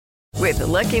With the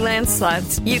Lucky Land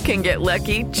Slots, you can get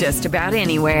lucky just about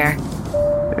anywhere.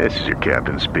 This is your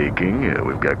captain speaking.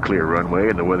 We've got clear runway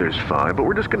and the weather's fine, but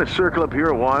we're just going to circle up here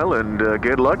a while and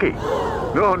get lucky.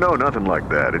 No, nothing like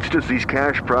that. It's just these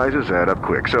cash prizes add up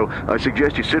quick. So I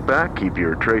suggest you sit back, keep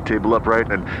your tray table upright,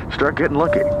 and start getting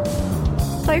lucky.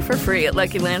 Play for free at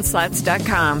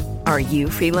LuckyLandSlots.com. Are you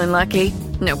feeling lucky?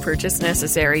 No purchase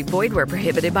necessary. Void where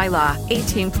prohibited by law.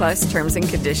 18 plus terms and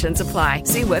conditions apply.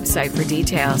 See website for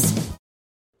details.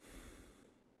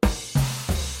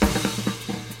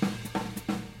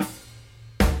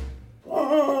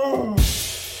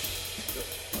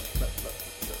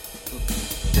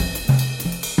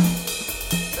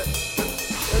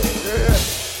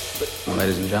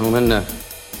 Ladies and gentlemen,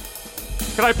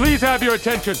 can I please have your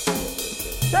attention?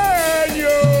 Can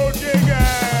you dig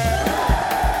it?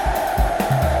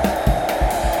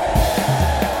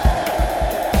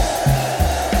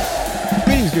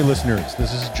 Greetings, dear listeners.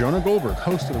 This is Jonah Goldberg,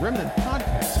 host of the Remnant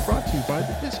Podcast, brought to you by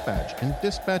The Dispatch and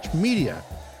Dispatch Media.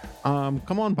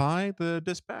 Come on by The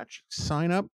Dispatch, sign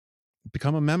up,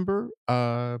 become a member,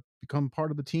 become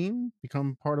part of the team,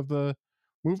 become part of the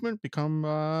movement, become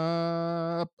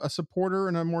a supporter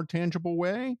in a more tangible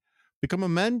way, become a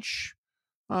mensch,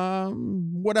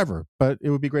 whatever. But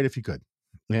it would be great if you could.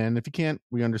 And if you can't,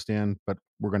 we understand, but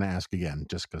we're going to ask again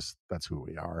just because that's who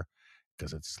we are,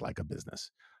 because it's like a business.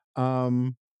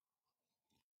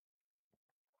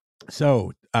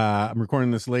 So I'm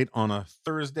recording this late on a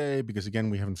Thursday because,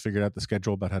 again, we haven't figured out the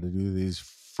schedule about how to do these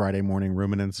Friday morning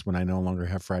ruminants when I no longer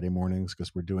have Friday mornings,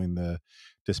 because we're doing the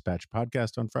Dispatch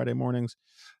podcast on Friday mornings.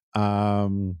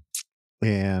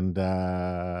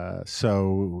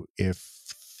 So if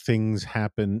things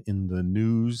happen in the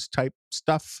news type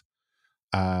stuff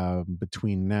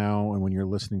between now and when you're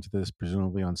listening to this,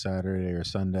 presumably on Saturday or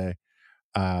Sunday,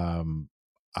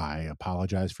 I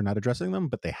apologize for not addressing them,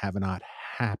 but they have not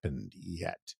happened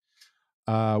yet.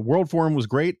 World Forum was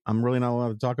great. I'm really not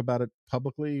allowed to talk about it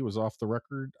publicly. It was off the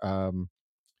record. I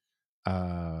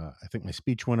think my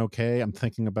speech went okay. I'm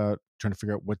thinking about trying to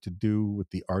figure out what to do with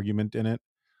the argument in it.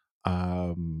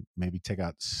 Maybe take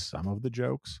out some of the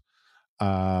jokes,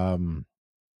 and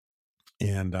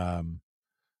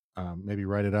maybe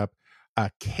write it up.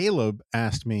 Caleb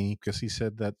asked me, because he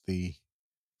said that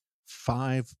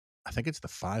I think it's the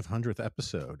 500th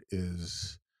episode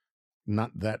is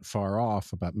not that far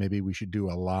off, about maybe we should do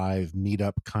a live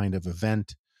meetup kind of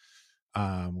event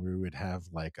where we would have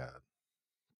like a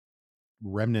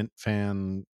Remnant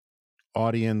fan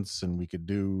audience, and we could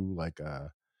do like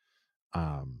a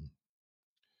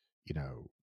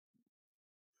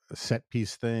set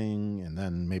piece thing, and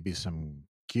then maybe some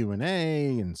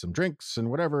Q&A and some drinks and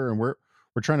whatever. And we're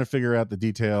trying to figure out the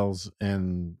details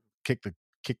and kick the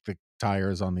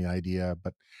tires on the idea,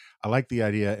 but I like the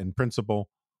idea in principle.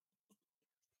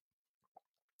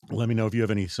 Let me know if you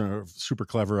have any sort of super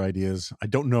clever ideas. I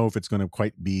don't know if it's going to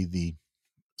quite be the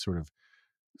sort of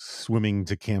swimming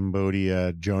to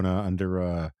Cambodia, Jonah under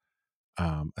a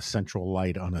central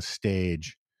light on a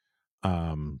stage,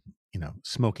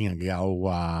 smoking a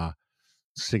Galois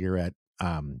cigarette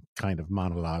kind of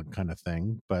monologue kind of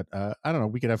thing. But I don't know.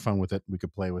 We could have fun with it. We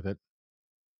could play with it.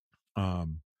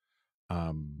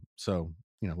 So,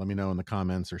 let me know in the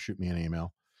comments or shoot me an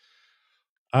email.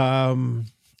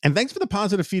 And thanks for the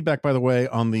positive feedback, by the way,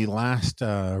 on the last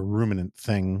ruminant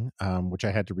thing, which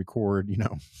I had to record,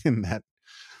 in that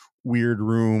weird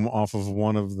room off of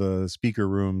one of the speaker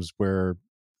rooms where,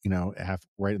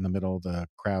 right in the middle of the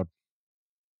crowd,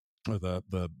 or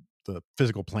the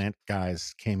physical plant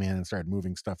guys came in and started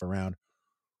moving stuff around.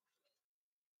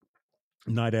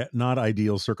 Not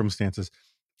ideal circumstances.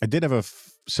 I did have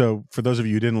so for those of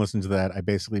you who didn't listen to that, I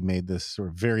basically made this sort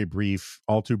of very brief,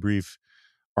 all too brief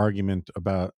argument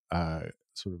about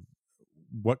sort of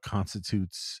what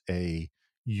constitutes a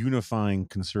unifying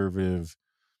conservative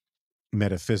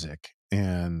metaphysic.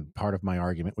 And part of my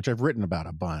argument, which I've written about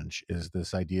a bunch, is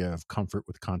this idea of comfort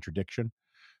with contradiction.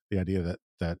 The idea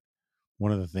that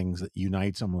one of the things that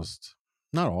unites almost,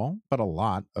 not all, but a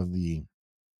lot of the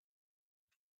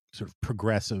sort of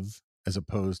progressive as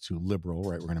opposed to liberal,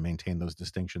 right? We're going to maintain those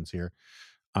distinctions here.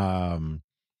 Or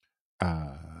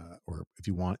if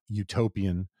you want,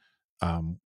 utopian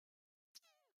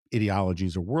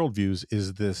ideologies or worldviews,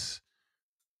 is this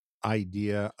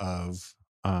idea of,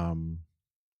 the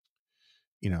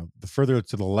further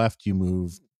to the left you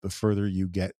move, the further you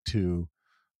get to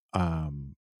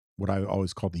what I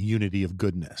always call the unity of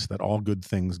goodness, that all good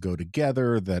things go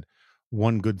together, that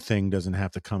one good thing doesn't have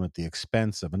to come at the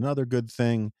expense of another good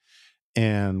thing.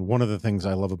 And one of the things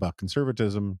I love about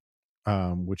conservatism,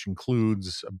 which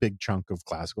includes a big chunk of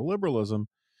classical liberalism,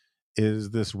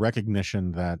 is this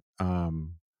recognition that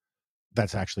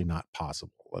that's actually not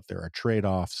possible, that there are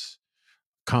trade-offs,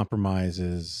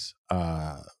 compromises,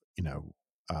 you know,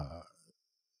 uh,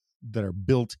 that are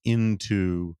built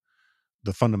into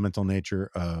the fundamental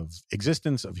nature of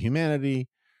existence, of humanity,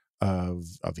 of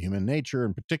human nature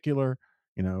in particular.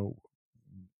 You know,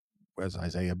 as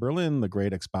Isaiah Berlin, the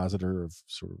great expositor of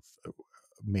sort of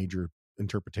major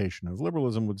interpretation of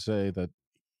liberalism, would say, that,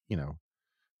 you know,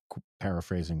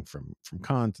 paraphrasing from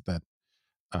Kant, that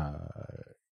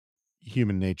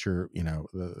human nature, you know,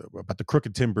 about the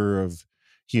crooked timber of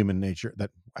human nature, that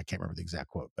I can't remember the exact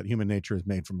quote, but human nature is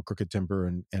made from a crooked timber,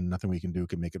 and nothing we can do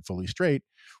can make it fully straight,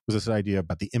 was this idea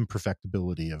about the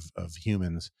imperfectibility of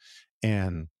humans,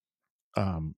 and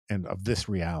of this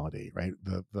reality, right?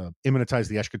 The immanentize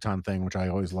the eschaton thing, which I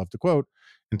always love to quote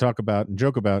and talk about and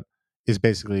joke about, is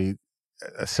basically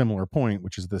a similar point,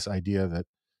 which is this idea that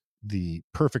the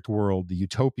perfect world, the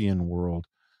utopian world,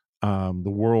 the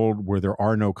world where there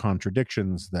are no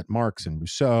contradictions, that Marx and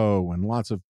Rousseau and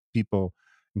lots of people,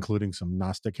 including some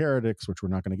Gnostic heretics, which we're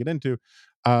not going to get into,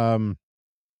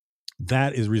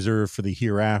 that is reserved for the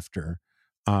hereafter.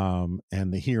 And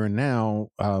the here and now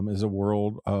is a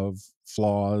world of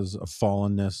flaws, of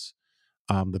fallenness.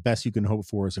 The best you can hope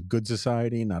for is a good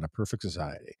society, not a perfect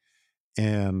society.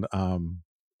 And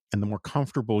the more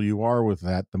comfortable you are with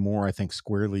that, the more I think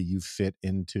squarely you fit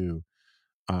into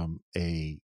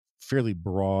a fairly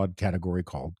broad category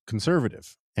called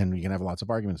conservative, and you can have lots of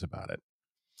arguments about it.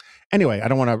 Anyway, I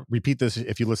don't want to repeat this.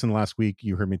 If you listened last week,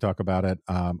 you heard me talk about it.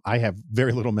 I have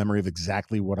very little memory of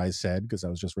exactly what I said because I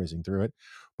was just racing through it,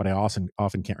 but I often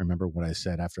can't remember what I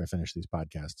said after I finish these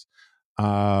podcasts.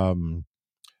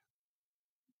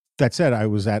 That said, I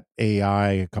was at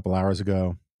AI a couple hours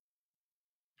ago,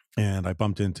 and I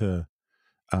bumped into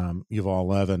Yuval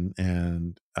Levin,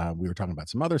 and we were talking about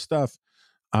some other stuff.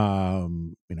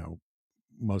 You know,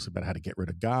 mostly about how to get rid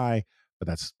of Guy, but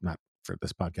that's not for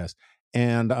this podcast.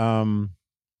 And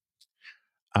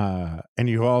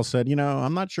you all said, you know,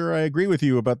 I'm not sure I agree with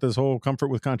you about this whole comfort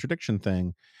with contradiction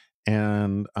thing,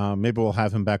 and maybe we'll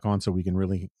have him back on so we can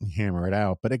really hammer it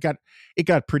out. But it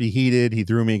got pretty heated. He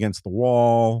threw me against the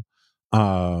wall.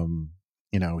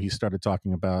 You know, he started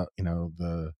talking about,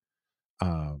 the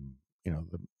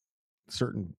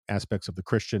certain aspects of the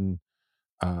Christian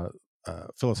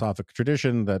philosophic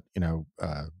tradition that,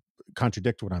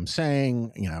 contradict what I'm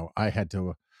saying. You know, I had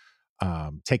to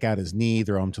take out his knee,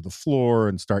 throw him to the floor,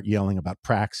 and start yelling about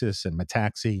praxis and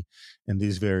metaxy and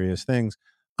these various things.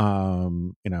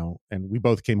 And we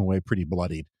both came away pretty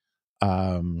bloodied.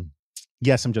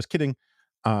 Yes, I'm just kidding.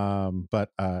 But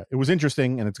it was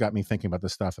interesting, and it's got me thinking about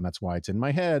this stuff, and that's why it's in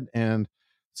my head. And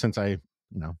since I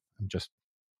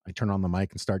turn on the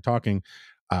mic and start talking,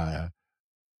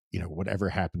 whatever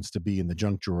happens to be in the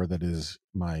junk drawer that is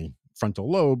my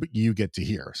frontal lobe, you get to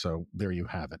hear. So there you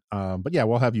have it. But yeah,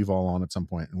 we'll have Yuval on at some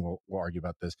point, and we'll argue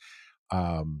about this.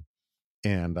 Yuval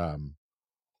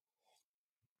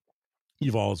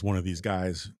is one of these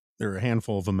guys. There are a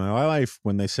handful of them in my life.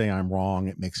 When they say I'm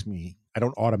wrong, I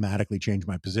don't automatically change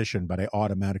my position, but I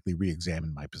automatically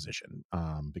re-examine my position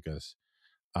because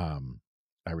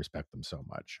I respect them so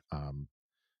much.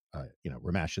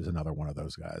 Ramesh is another one of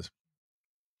those guys.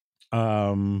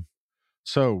 In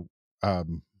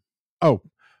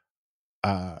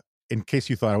case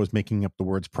you thought I was making up the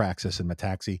words praxis and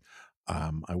metaxy,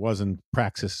 I wasn't.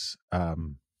 Praxis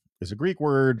is a Greek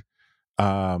word.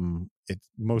 It's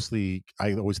mostly,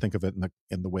 I always think of it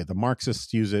in the way the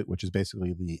Marxists use it, which is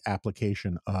basically the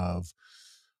application of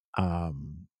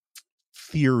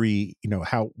theory.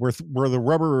 Where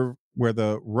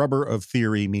the rubber of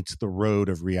theory meets the road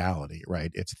of reality,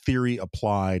 right? It's theory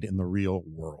applied in the real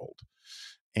world.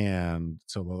 And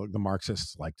so the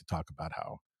Marxists like to talk about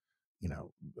how,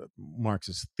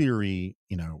 Marxist theory,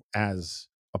 as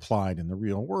applied in the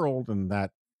real world, and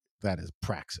that is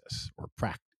praxis, or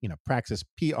praxis, Praxis,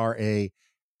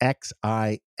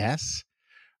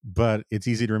 but it's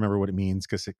easy to remember what it means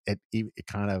because it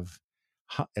kind of,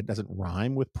 it doesn't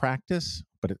rhyme with practice,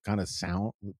 but it kind of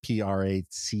sound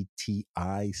Practice,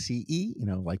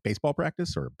 like baseball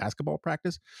practice or basketball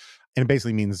practice. And it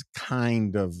basically means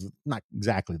kind of not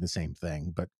exactly the same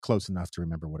thing, but close enough to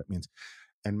remember what it means.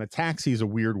 And metaxy is a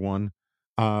weird one.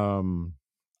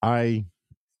 I,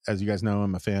 as you guys know,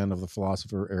 I'm a fan of the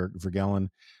philosopher Eric Vergelen.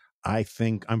 I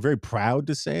think I'm very proud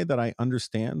to say that I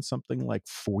understand something like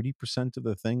 40% of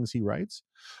the things he writes.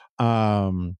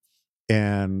 And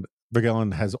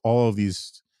Vergelen has all of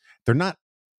these,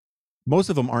 most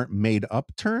of them aren't made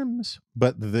up terms,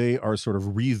 but they are sort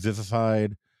of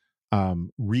revivified,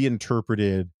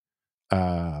 reinterpreted,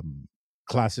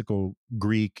 classical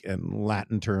Greek and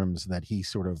Latin terms that he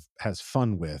sort of has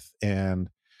fun with. And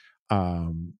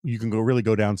you can really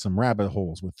go down some rabbit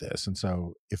holes with this. And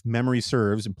so if memory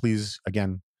serves, and please,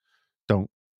 again, don't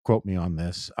quote me on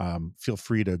this, feel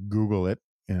free to Google it,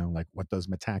 like what does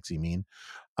metaxy mean?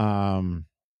 But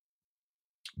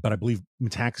I believe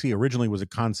metaxy originally was a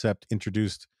concept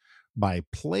introduced by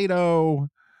Plato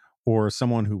or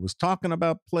someone who was talking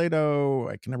about Plato.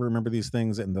 I can never remember these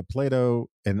things. And the Plato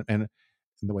and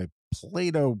the way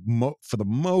Plato, for the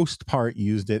most part,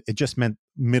 used it, it just meant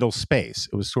middle space.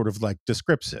 It was sort of like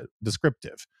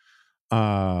descriptive.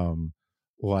 Um,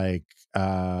 like,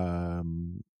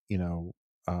 you know,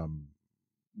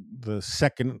 the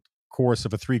second course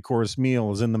of a 3-course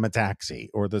meal is in the metaxy,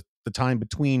 or the time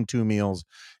between two meals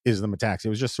is the metaxy. It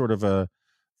was just sort of the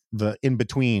in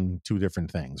between two different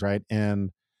things, right?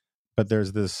 But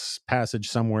there's this passage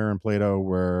somewhere in Plato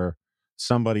where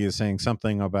somebody is saying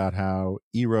something about how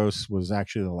Eros was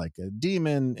actually like a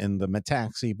demon in the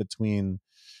metaxy between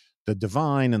the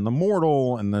divine and the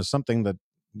mortal. And there's something that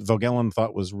Vogelin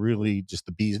thought was really just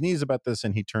the bee's knees about this,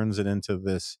 and he turns it into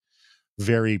this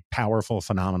very powerful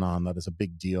phenomenon that is a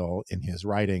big deal in his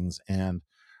writings. And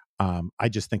I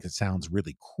just think it sounds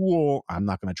really cool. I'm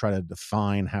not going to try to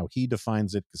define how he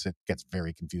defines it because it gets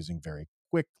very confusing very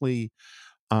quickly.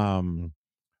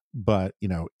 But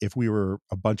if we were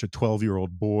a bunch of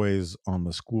 12-year-old boys on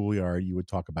the schoolyard, you would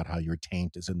talk about how your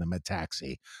taint is in the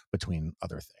metaxy between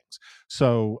other things.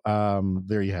 So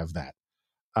there you have that.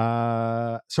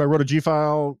 So I wrote a G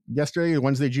file yesterday, a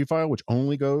Wednesday G file, which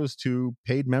only goes to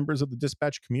paid members of the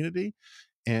Dispatch community.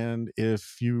 And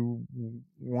if you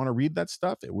want to read that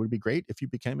stuff, it would be great if you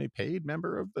became a paid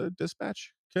member of the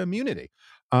Dispatch community.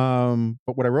 But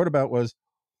what I wrote about was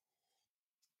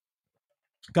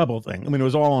a couple of things. I mean, it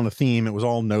was all on a theme. It was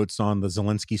all notes on the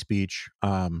Zelensky speech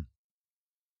to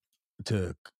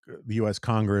the U.S.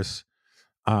 Congress.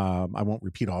 I won't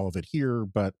repeat all of it here,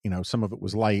 but some of it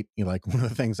was light. Like one of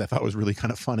the things I thought was really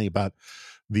kind of funny about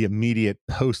the immediate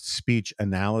post-speech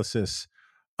analysis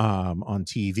on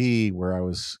TV, where I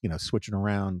was switching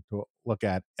around to look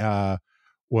at,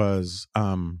 was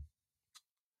a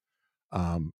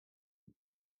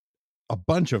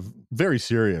bunch of very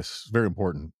serious, very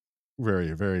important,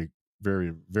 very, very,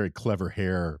 very, very clever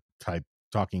hair type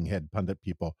talking head pundit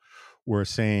people were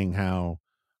saying how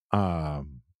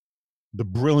the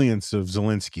brilliance of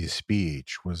Zelensky's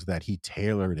speech was that he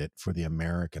tailored it for the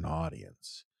American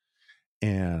audience.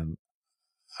 And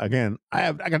again,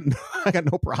 I got I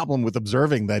got no problem with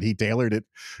observing that he tailored it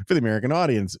for the American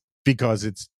audience because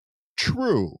it's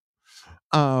true.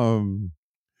 But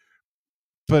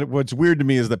what's weird to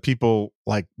me is that people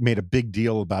like made a big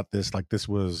deal about this, like this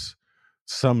was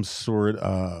some sort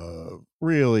of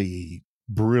really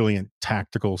brilliant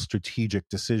tactical strategic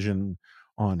decision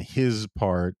on his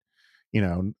part,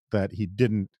 that he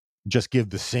didn't just give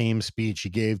the same speech he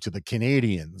gave to the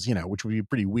Canadians, which would be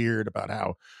pretty weird about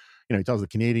how, he tells the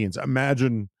Canadians,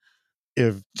 imagine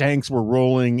if tanks were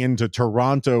rolling into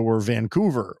Toronto or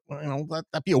Vancouver.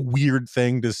 That'd be a weird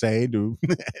thing to say to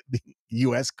the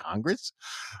U.S. Congress.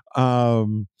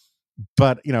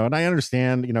 But, and I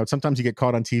understand, sometimes you get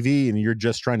caught on TV and you're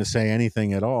just trying to say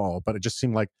anything at all. But it just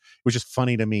seemed like it was just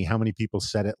funny to me how many people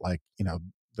said it like,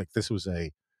 like this was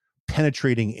a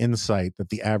penetrating insight that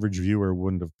the average viewer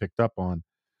wouldn't have picked up on.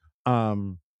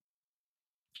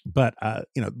 But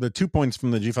the 2 points from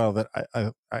the G file that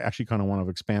I actually kind of want to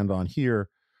expand on here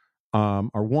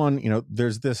are one,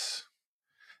 there's this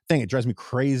thing, it drives me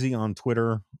crazy on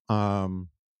Twitter.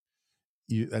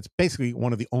 That's basically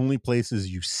one of the only places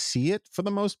you see it for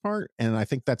the most part, and I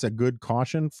think that's a good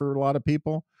caution for a lot of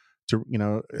people to,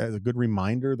 as a good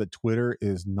reminder that Twitter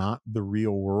is not the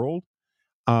real world.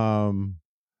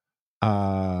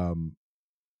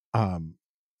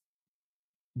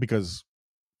 Because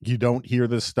you don't hear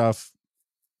this stuff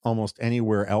almost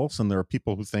anywhere else, and there are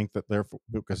people who think that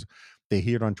because they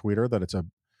hear it on Twitter that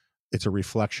it's a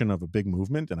reflection of a big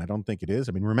movement, and I don't think it is.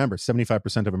 I mean, remember,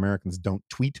 75% of Americans don't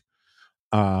tweet,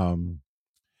 and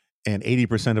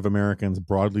 80% of Americans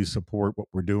broadly support what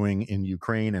we're doing in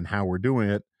Ukraine and how we're doing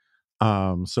it.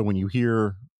 So when you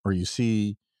hear or you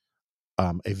see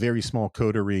a very small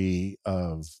coterie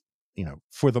of,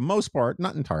 for the most part,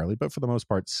 not entirely, but for the most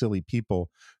part, silly people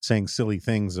saying silly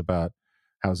things about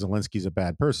how Zelensky's a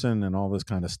bad person and all this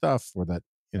kind of stuff, or that,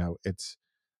 it's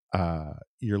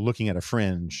you're looking at a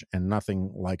fringe and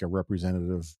nothing like a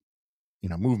representative,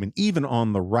 movement, even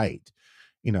on the right.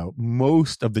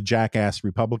 Most of the jackass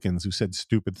Republicans who said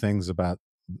stupid things about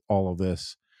all of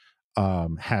this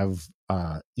have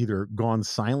either gone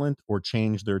silent or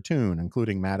changed their tune,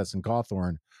 including Madison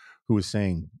Cawthorn, who was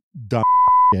saying dumb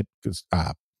shit, because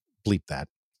bleep that,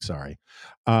 sorry,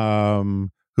 who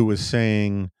was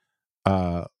saying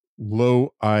low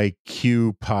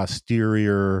IQ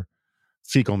posterior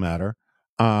fecal matter.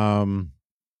 After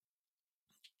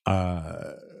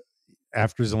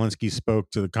Zelensky spoke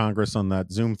to the Congress on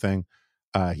that Zoom thing,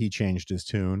 he changed his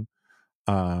tune.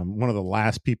 One of the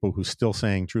last people who's still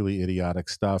saying truly idiotic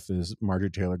stuff is Marjorie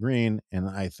Taylor Greene, and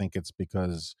I think it's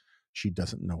because she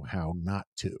doesn't know how not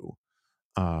to.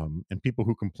 And people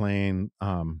who complain,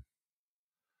 that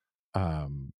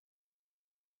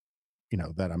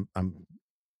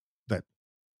that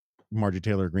Marjorie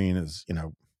Taylor Greene is,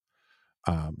 that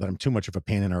I'm too much of a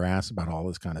pain in her ass about all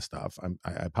this kind of stuff.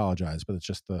 I apologize, but it's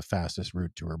just the fastest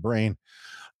route to her brain.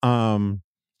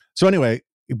 So anyway,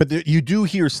 but you do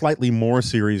hear slightly more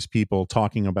serious people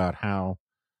talking about how,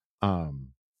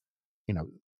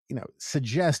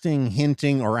 suggesting,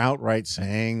 hinting, or outright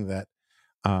saying that,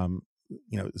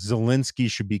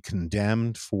 Zelensky should be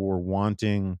condemned for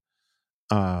wanting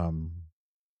a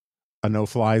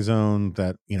no-fly zone.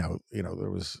 That there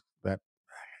was that,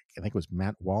 I think it was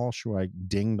Matt Walsh, who I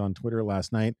dinged on Twitter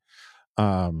last night,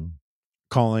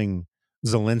 calling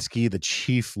Zelensky the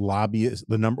chief lobbyist,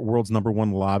 the world's number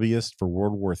one lobbyist for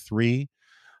World War III.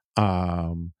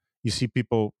 You see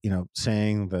people,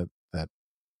 saying that that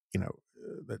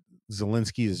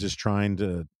Zelensky is just trying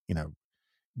to,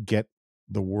 get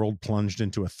the world plunged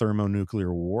into a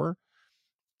thermonuclear war.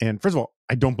 And first of all,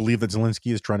 I don't believe that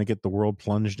Zelensky is trying to get the world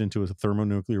plunged into a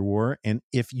thermonuclear war. And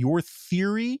if your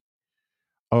theory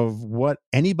of what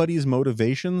anybody's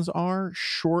motivations are,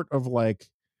 short of like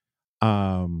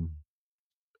a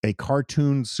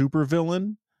cartoon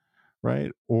supervillain,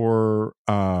 right, or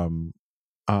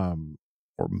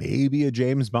maybe a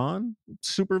James Bond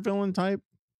supervillain type,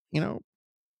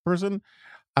 person,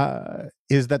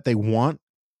 is that they want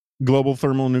global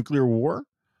thermonuclear war,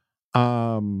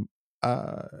 or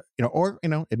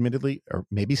admittedly, or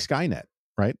maybe Skynet,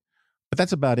 right? But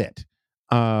that's about it.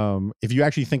 If you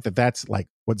actually think that that's like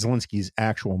what Zelensky's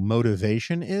actual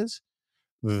motivation is,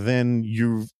 then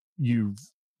you've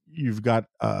got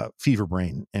fever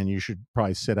brain, and you should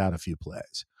probably sit out a few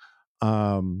plays.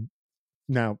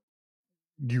 Now,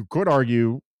 you could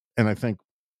argue, and I think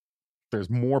there's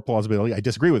more plausibility, I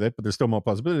disagree with it, but there's still more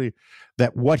plausibility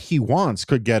that what he wants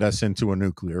could get us into a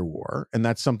nuclear war. And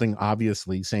that's something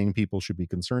obviously sane people should be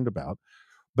concerned about.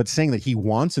 But saying that he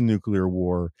wants a nuclear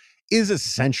war is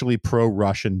essentially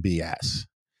pro-Russian BS.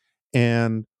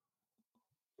 And,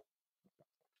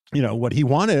 what he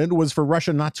wanted was for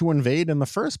Russia not to invade in the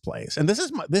first place. And this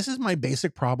is my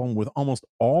basic problem with almost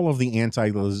all of the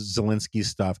anti-Zelensky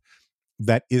stuff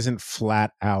that isn't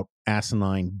flat out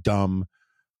asinine, dumb,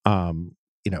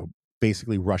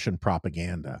 basically Russian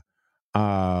propaganda.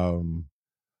 The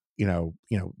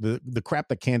crap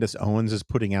that Candace Owens is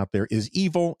putting out there is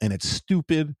evil and it's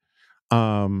stupid.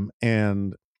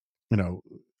 And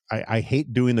I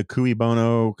hate doing the cui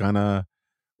bono kind of,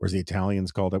 or as the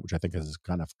Italians called it, which I think is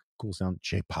kind of cool sound,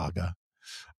 che paga.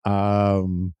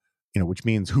 Which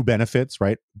means who benefits,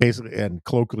 right? Basically, and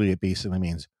colloquially, it basically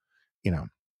means,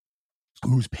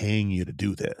 who's paying you to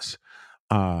do this.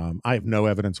 I have no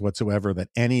evidence whatsoever that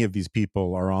any of these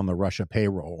people are on the Russia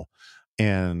payroll.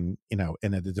 And,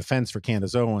 and the defense for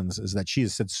Candace Owens is that she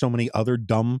has said so many other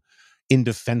dumb,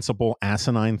 indefensible,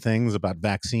 asinine things about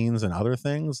vaccines and other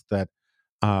things that,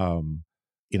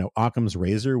 Occam's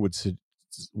razor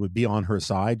would be on her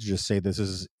side to just say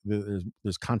there's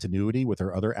continuity with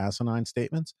her other asinine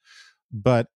statements.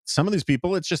 But some of these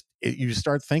people, you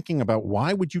start thinking about,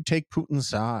 why would you take Putin's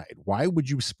side? Why would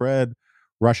you spread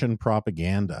Russian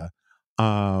propaganda?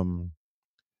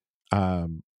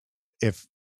 If,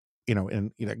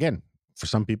 and again, for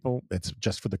some people, it's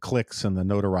just for the clicks and the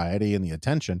notoriety and the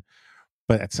attention.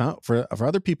 But it's not for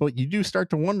other people. You do start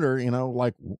to wonder,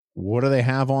 like, what do they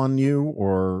have on you?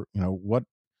 Or,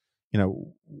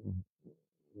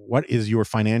 what is your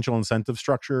financial incentive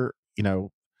structure,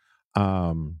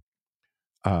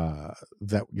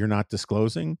 that you're not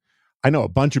disclosing? I know a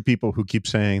bunch of people who keep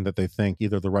saying that they think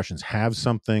either the Russians have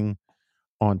something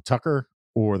on Tucker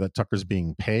or that Tucker's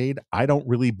being paid. I don't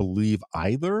really believe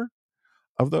either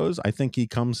of those. I think he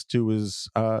comes to his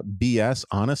BS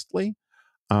honestly,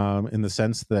 in the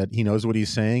sense that he knows what he's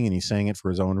saying and he's saying it for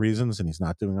his own reasons and he's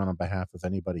not doing it on behalf of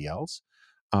anybody else.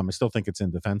 I still think it's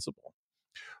indefensible.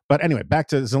 But anyway, back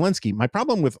to Zelensky. My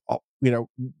problem with,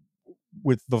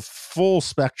 with the full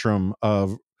spectrum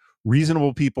of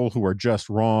reasonable people who are just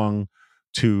wrong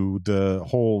to the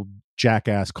whole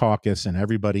jackass caucus and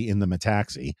everybody in the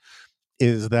metaxi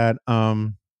is that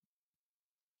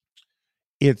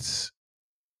it's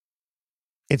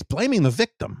blaming the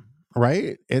victim.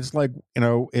 right? It's like,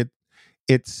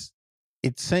 it's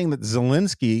it's saying that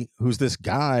Zelensky, who's this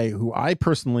guy who I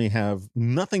personally have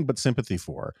nothing but sympathy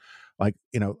for, like,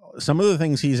 some of the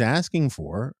things he's asking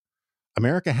for,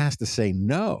 America has to say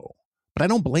no. But I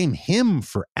don't blame him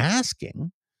for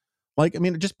asking. Like, I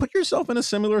mean, just put yourself in a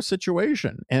similar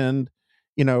situation, and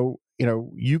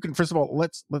you can, first of all,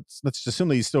 let's assume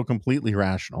that he's still completely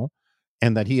rational,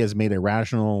 and that he has made a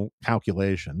rational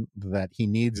calculation that he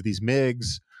needs these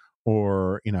MiGs,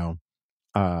 or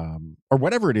or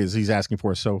whatever it is he's asking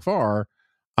for so far,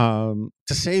 to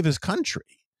save his country.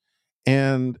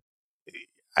 And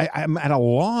I'm at a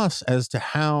loss as to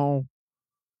how,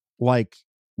 like,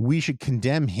 we should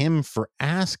condemn him for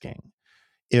asking.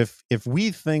 If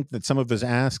we think that some of his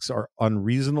asks are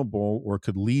unreasonable or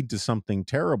could lead to something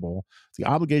terrible, the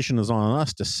obligation is on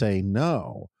us to say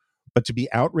no. But to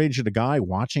be outraged at a guy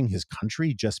watching his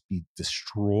country just be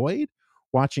destroyed,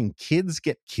 watching kids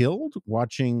get killed,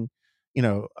 watching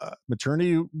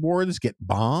maternity wards get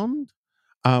bombed,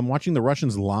 watching the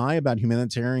Russians lie about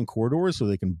humanitarian corridors so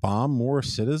they can bomb more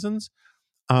citizens.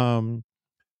 Um,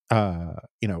 uh,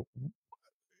 you know,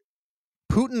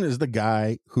 Putin is the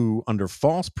guy who, under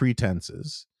false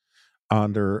pretenses,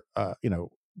 under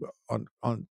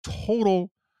on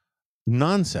total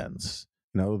nonsense,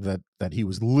 that he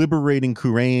was liberating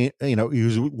Ukraine, he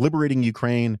was liberating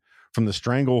Ukraine from the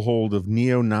stranglehold of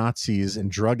neo-Nazis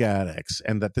and drug addicts,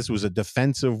 and that this was a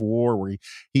defensive war where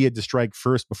he had to strike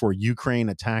first before Ukraine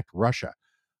attacked Russia.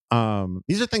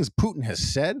 These are things Putin has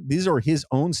said. These are his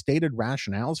own stated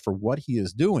rationales for what he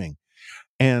is doing.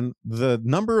 And the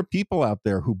number of people out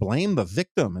there who blame the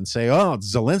victim and say, oh,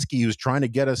 it's Zelensky who's trying to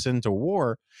get us into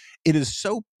war, it is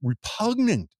so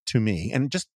repugnant to me, and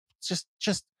just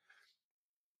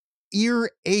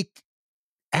earache,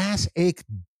 ass ache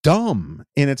dumb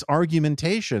in its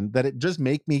argumentation, that it just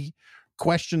make me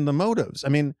question the motives. I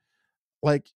mean,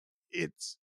 like,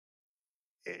 it's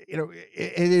it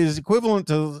is equivalent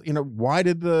to, why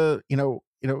did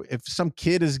if some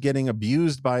kid is getting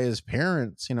abused by his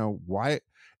parents, why,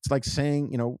 it's like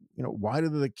saying, why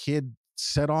did the kid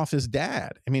set off his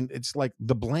dad? I mean, it's like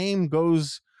the blame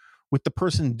goes with the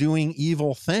person doing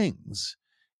evil things,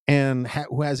 and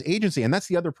who has agency. And that's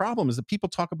the other problem, is that people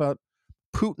talk about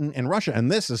Putin and Russia,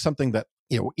 and this is something that,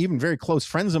 even very close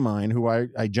friends of mine who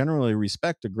I generally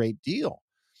respect a great deal,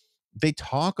 they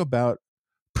talk about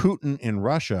Putin and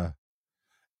Russia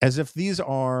as if these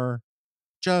are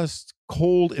just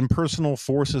cold, impersonal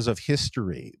forces of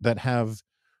history that have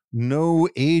no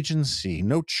agency,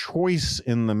 no choice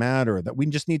in the matter, that we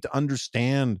just need to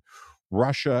understand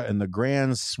Russia and the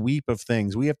grand sweep of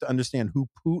things. We have to understand who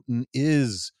Putin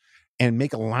is and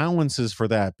make allowances for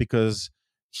that, because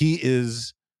he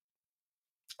is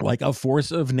like a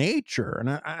force of nature. And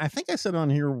I think I said on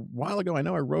here a while ago, I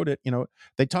know I wrote it,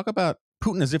 they talk about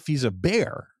Putin as if he's a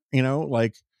bear,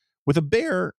 like, with a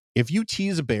bear, if you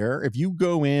tease a bear, if you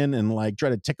go in and, like, try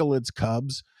to tickle its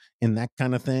cubs and that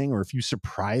kind of thing, or if you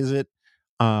surprise it,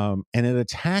 and it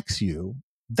attacks you,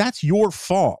 that's your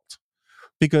fault.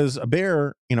 Because a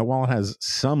bear, while it has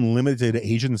some limited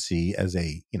agency as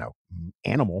a,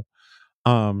 animal,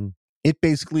 it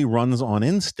basically runs on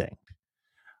instinct.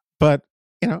 But,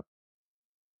 you know,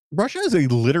 Russia is a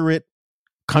literate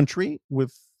country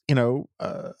with,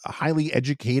 a highly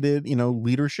educated,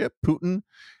 leadership. Putin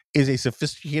is a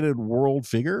sophisticated world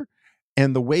figure.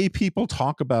 And the way people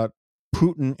talk about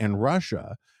Putin and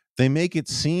Russia, they make it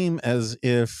seem as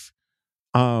if,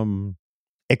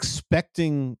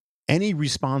 expecting any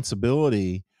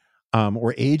responsibility,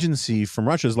 or agency from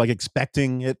Russia is like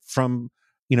expecting it from,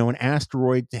 an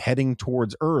asteroid heading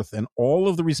towards Earth, and all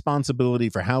of the responsibility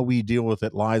for how we deal with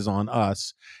it lies on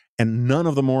us, and none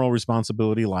of the moral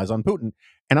responsibility lies on Putin.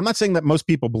 And I'm not saying that most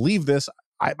people believe this.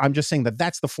 I'm just saying that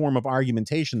that's the form of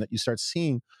argumentation that you start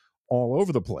seeing all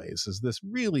over the place, is this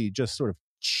really just sort of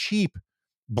cheap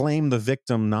blame the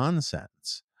victim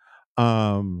nonsense.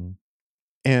 And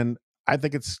I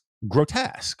think it's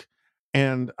grotesque.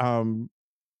 And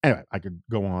anyway, I could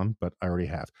go on, but I already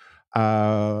have.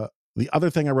 The other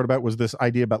thing I wrote about was this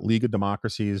idea about League of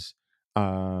Democracies.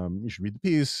 You should read the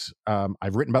piece.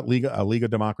 I've written about League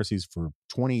of Democracies for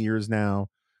 20 years now.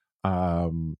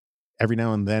 Every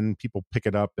now and then people pick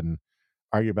it up and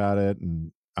argue about it.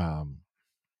 And I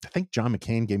think John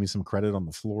McCain gave me some credit on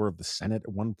the floor of the Senate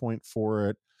at one point for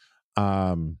it.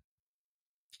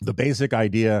 The basic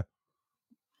idea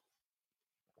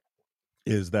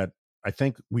is that I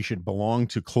think we should belong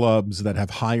to clubs that have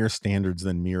higher standards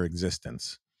than mere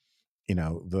existence.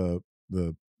 The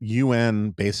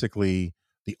UN, basically,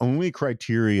 the only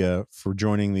criteria for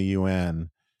joining the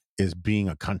UN is being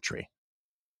a country.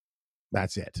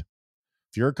 That's it.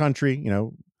 if you're a country,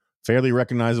 fairly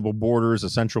recognizable borders, a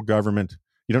central government,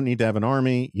 you don't need to have an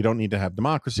army, you don't need to have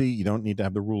democracy, you don't need to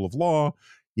have the rule of law.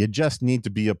 You just need to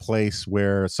be a place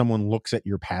where someone looks at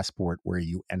your passport where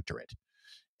you enter it,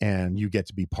 and you get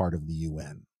to be part of the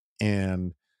UN.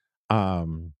 And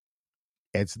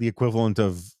it's the equivalent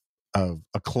of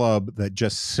a club that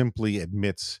just simply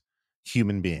admits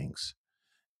human beings,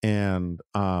 and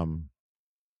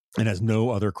it has no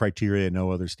other criteria,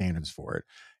 no other standards for it.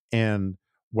 And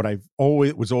what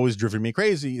was always driven me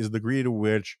crazy is the degree to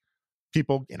which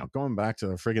people, going back to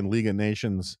the friggin' League of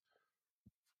Nations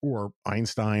or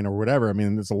Einstein or whatever. I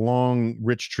mean, there's a long,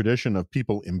 rich tradition of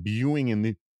people imbuing in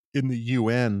the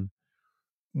UN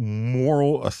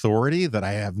moral authority that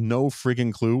I have no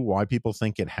friggin' clue why people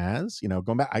think it has.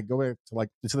 I go back to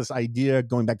it's this idea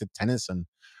going back to Tennyson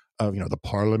of the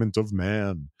Parliament of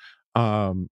Man,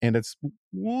 and it's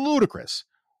ludicrous.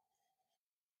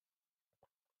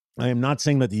 I am not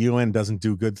saying that the UN doesn't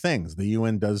do good things. The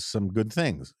UN does some good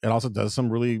things. It also does some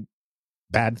really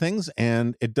bad things,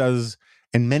 and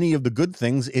many of the good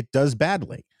things it does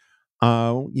badly.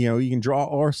 You can draw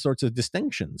all sorts of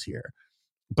distinctions here.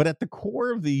 But at the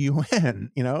core of the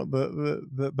UN,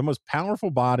 the most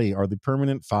powerful body are the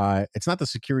permanent five. It's not the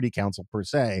Security Council per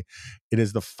se. It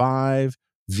is the 5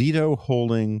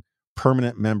 veto-holding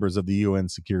permanent members of the UN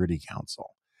Security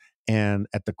Council. And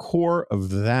at the core of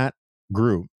that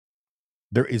group,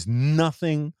 there is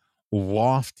nothing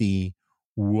lofty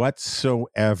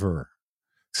whatsoever,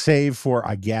 save for,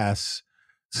 I guess,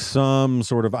 some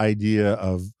sort of idea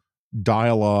of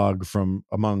dialogue from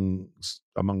among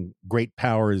great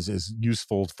powers is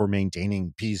useful for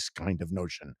maintaining peace kind of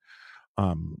notion.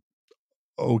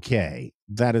 Okay,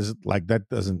 that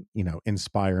doesn't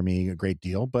inspire me a great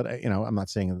deal, but I'm not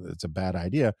saying it's a bad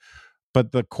idea.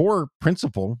 But the core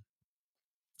principle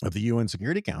of the UN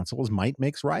Security Council is might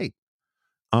makes right.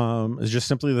 It's just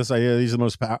simply this idea: these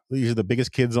are the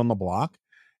biggest kids on the block.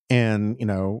 And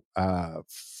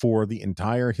for the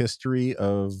entire history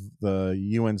of the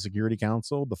UN Security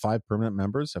Council, the 5 permanent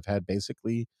members have had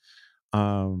basically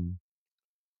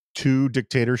 2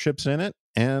 dictatorships in it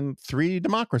and 3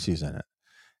 democracies in it.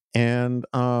 And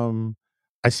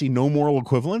I see no moral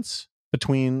equivalence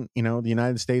between the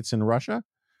United States and Russia.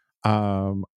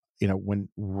 When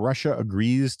Russia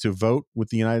agrees to vote with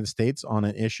the United States on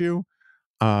an issue,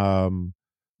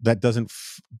 that doesn't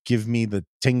give me the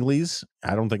tinglies.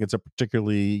 I don't think it's a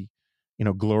particularly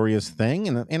glorious thing.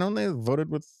 And they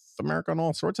voted with America on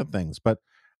all sorts of things, but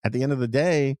at the end of the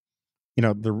day,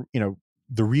 the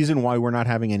reason why we're not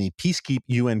having any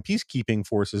UN peacekeeping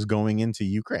forces going into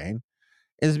Ukraine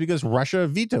is because Russia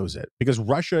vetoes it, because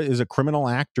Russia is a criminal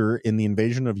actor in the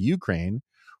invasion of Ukraine,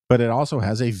 but it also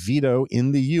has a veto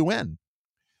in the UN.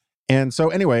 And so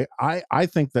anyway, I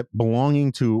think that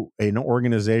belonging to an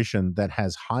organization that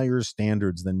has higher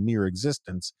standards than mere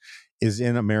existence is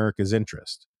in America's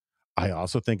interest. I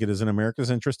also think it is in America's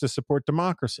interest to support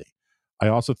democracy. I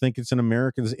also think it's in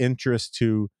America's interest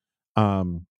to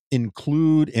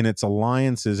include in its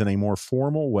alliances in a more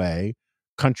formal way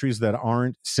countries that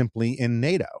aren't simply in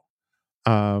NATO.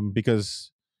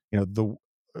 Because there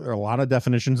are a lot of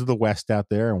definitions of the West out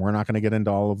there, and we're not going to get into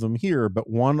all of them here, but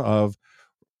one of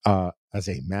as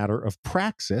a matter of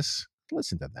praxis,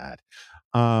 listen to that.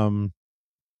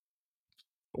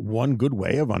 One good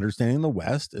way of understanding the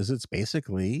West is it's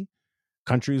basically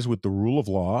countries with the rule of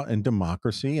law and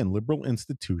democracy and liberal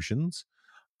institutions,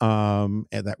 and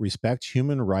that respect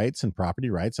human rights and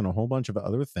property rights and a whole bunch of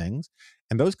other things.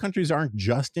 And those countries aren't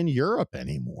just in Europe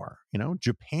anymore.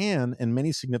 Japan, in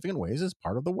many significant ways, is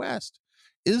part of the West.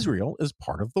 Israel is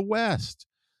part of the West.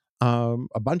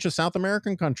 A bunch of South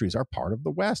American countries are part of the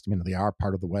West. I mean, they are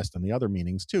part of the West in the other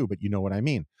meanings too, but you know what I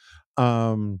mean.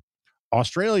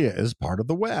 Australia is part of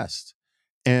the West.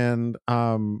 And,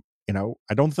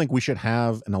 I don't think we should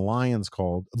have an alliance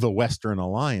called the Western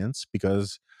Alliance,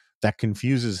 because that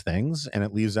confuses things and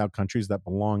it leaves out countries that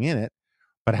belong in it.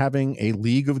 But having a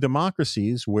league of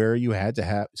democracies where you had to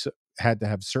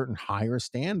have certain higher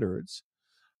standards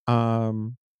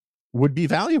would be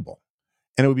valuable.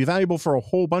 And it would be valuable for a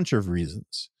whole bunch of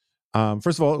reasons.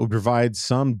 First of all, it would provide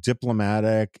some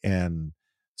diplomatic and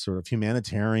sort of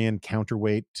humanitarian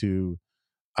counterweight to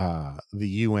the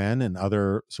UN and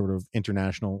other sort of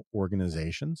international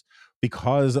organizations,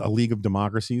 because a League of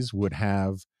Democracies would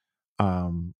have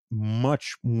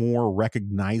much more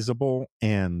recognizable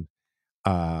and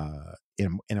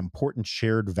important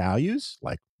shared values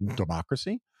like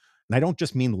democracy. And I don't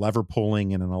just mean lever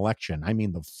pulling in an election. I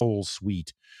mean the full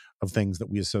suite of things that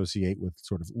we associate with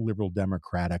sort of liberal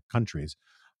democratic countries.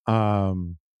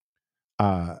 Um,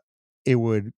 it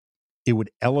would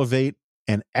elevate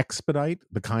and expedite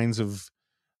the kinds of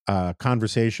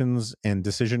conversations and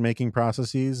decision-making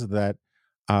processes that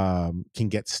can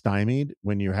get stymied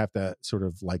when you have to sort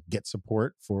of like get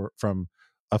support from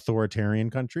authoritarian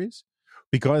countries.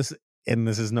 Because, and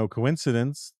this is no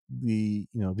coincidence, the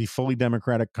fully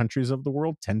democratic countries of the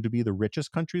world tend to be the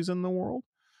richest countries in the world.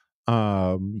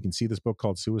 You can see this book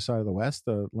called Suicide of the West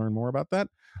to learn more about that.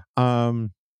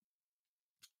 Um,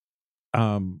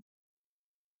 um,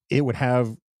 it would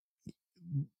have,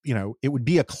 it would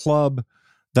be a club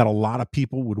that a lot of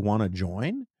people would want to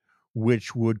join,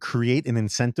 which would create an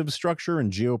incentive structure in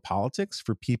geopolitics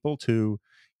for people to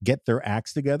get their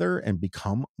acts together and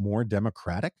become more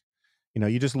democratic.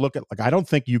 You just look at, like, I don't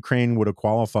think Ukraine would have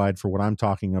qualified for what I'm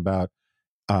talking about,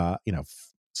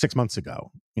 6 months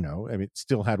ago. I mean, it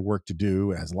still had work to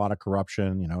do. It has a lot of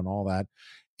corruption, and all that.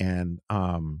 And,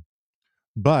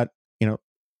 but,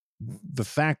 the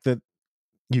fact that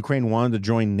Ukraine wanted to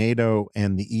join NATO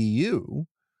and the EU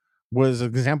was an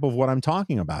example of what I'm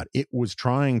talking about. It was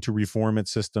trying to reform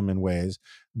its system in ways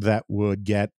that would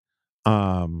get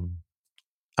um,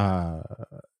 uh,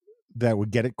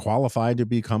 it qualified to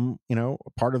become, a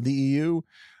part of the EU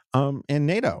and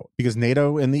NATO, because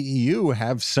NATO and the EU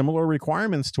have similar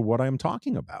requirements to what I'm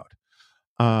talking about.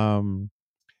 And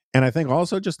I think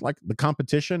also, just like the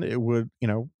competition, it would,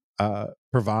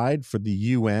 provide for the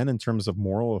UN in terms of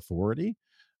moral authority,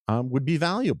 would be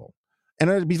valuable. And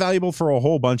it would be valuable for a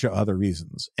whole bunch of other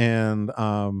reasons.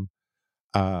 Uh,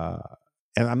 and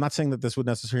I'm not saying that this would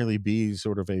necessarily be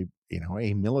sort of a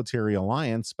military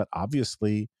alliance, but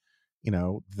obviously,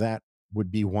 that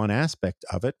would be one aspect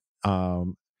of it.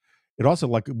 It also,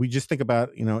 like, we just think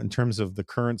about, in terms of the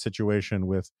current situation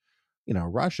with,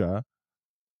 Russia.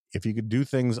 If you could do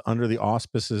things under the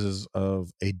auspices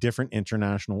of a different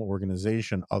international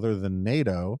organization other than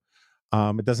NATO,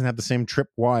 it doesn't have the same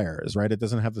tripwires, right? It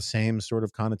doesn't have the same sort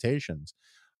of connotations.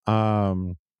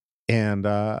 And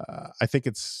I think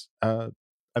it's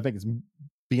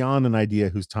beyond an idea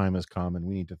whose time has come, and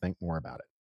we need to think more about it.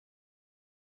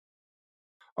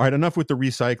 All right, enough with the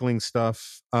recycling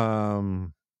stuff.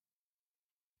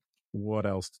 What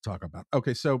else to talk about?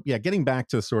 Okay, so yeah, getting back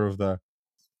to sort of the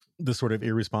sort of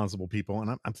irresponsible people,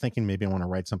 and I'm thinking maybe I want to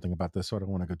write something about this, so I don't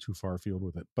want to go too far afield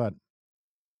with it. But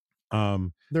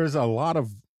there's a lot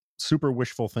of super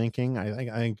wishful thinking. I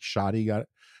think Shadi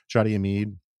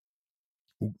Hamid,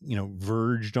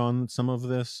 verged on some of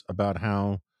this about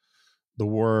how the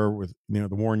war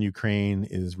in Ukraine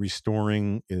is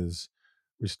restoring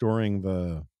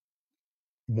the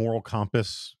moral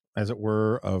compass, as it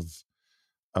were, of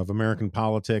American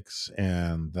politics,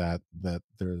 and that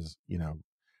there's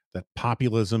that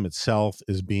populism itself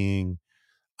is being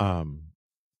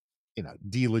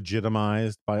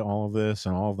delegitimized by all of this,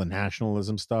 and all of the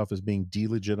nationalism stuff is being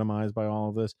delegitimized by all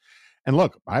of this. And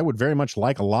look, I would very much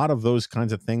like a lot of those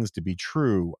kinds of things to be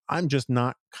true. I'm just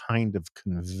not kind of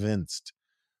convinced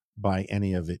by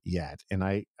any of it yet. And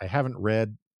I haven't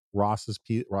read Ross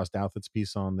Douthat's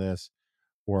piece on this,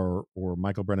 or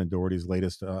Michael Brennan Doherty's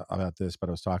latest about this, but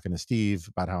I was talking to Steve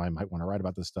about how I might want to write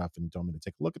about this stuff, and he told me to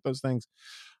take a look at those things.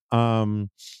 But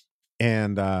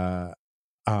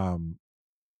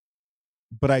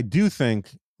I do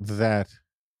think that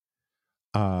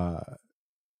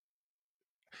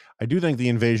the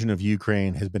invasion of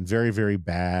Ukraine has been very, very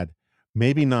bad.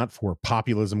 Maybe not for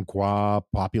populism qua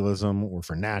populism, or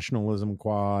for nationalism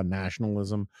qua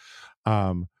nationalism,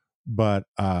 but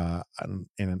and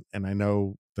I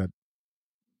know that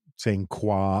saying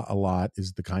qua a lot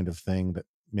is the kind of thing that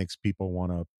makes people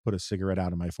want to put a cigarette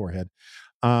out of my forehead.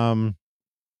 But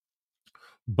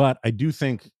I do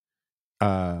think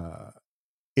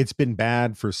it's been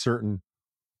bad for certain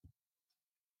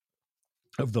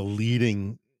of the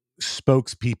leading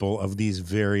spokespeople of these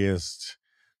various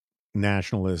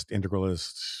nationalist,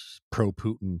 integralist,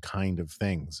 pro-Putin kind of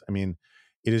things. I mean,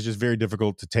 it is just very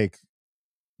difficult to take. I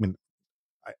mean,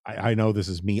 I know this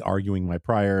is me arguing my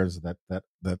priors,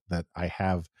 that I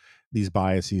have these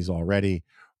biases already.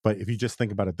 But if you just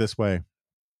think about it this way,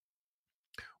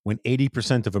 when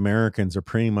 80% of Americans are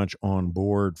pretty much on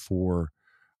board for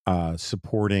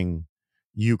supporting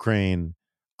Ukraine,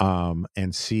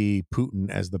 and see Putin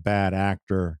as the bad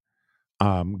actor,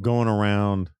 going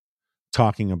around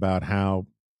talking about how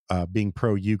being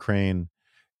pro-Ukraine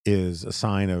is a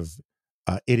sign of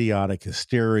idiotic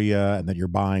hysteria, and that you're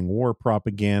buying war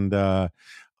propaganda,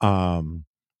 and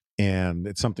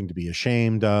it's something to be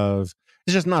ashamed of.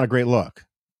 It's just not a great look,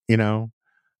 you know?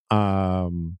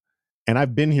 And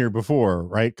I've been here before,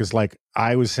 right? Because, like,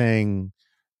 I was saying,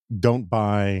 don't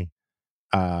buy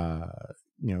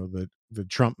the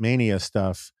Trump mania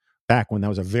stuff back when that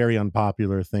was a very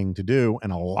unpopular thing to do,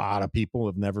 and a lot of people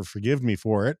have never forgiven me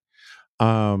for it.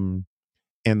 And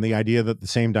the idea that the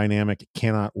same dynamic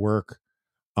cannot work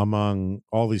among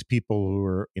all these people who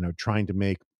are, trying to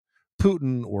make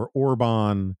Putin or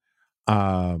Orban,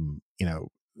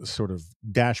 sort of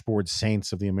dashboard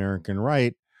saints of the American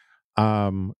right.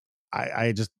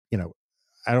 I just,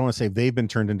 I don't want to say they've been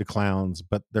turned into clowns,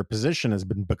 but their position has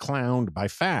been beclowned by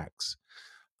facts.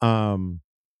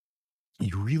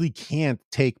 You really can't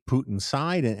take Putin's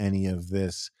side in any of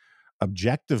this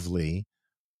objectively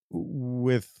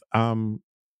with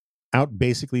out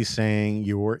basically saying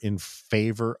you're in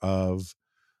favor of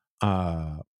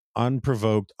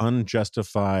unprovoked,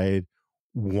 unjustified,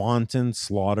 wanton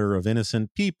slaughter of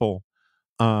innocent people,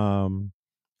 and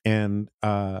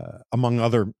among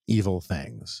other evil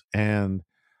things. And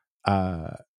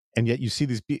yet you see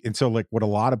these, and so like what a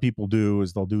lot of people do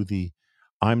is they'll do the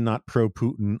I'm not pro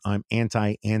Putin, I'm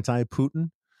anti Putin,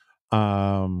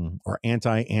 or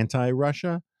anti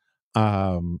Russia,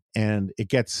 and it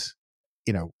gets,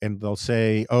 and they'll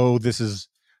say, oh, this is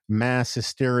mass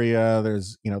hysteria.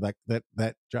 There's,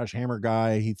 that Josh Hammer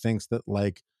guy, he thinks that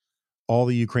like all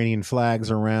the Ukrainian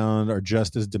flags around are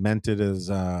just as demented as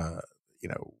what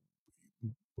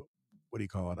do you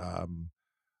call it,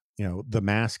 the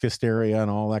mask hysteria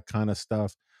and all that kind of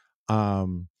stuff.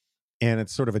 And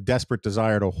it's sort of a desperate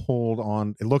desire to hold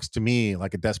on. It looks to me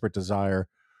like a desperate desire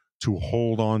to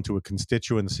hold on to a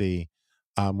constituency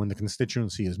when the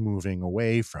constituency is moving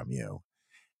away from you.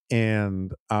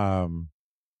 And and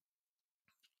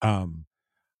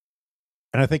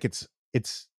I think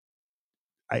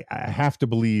I have to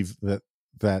believe that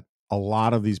a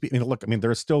lot of these people, look, I mean, there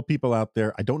are still people out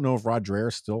there. I don't know if Rod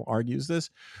Dreher still argues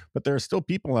this, but there are still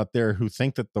people out there who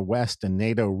think that the West and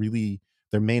NATO really,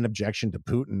 their main objection to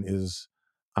Putin is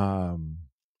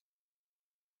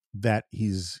that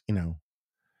he's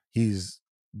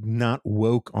not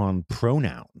woke on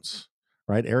pronouns,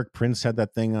 right? Eric Prince had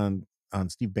that thing on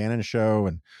Steve Bannon's show,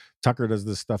 and Tucker does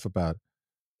this stuff about,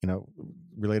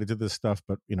 related to this stuff.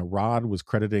 But, Rod was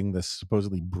crediting this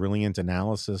supposedly brilliant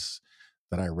analysis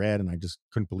that I read, and I just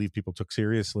couldn't believe people took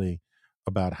seriously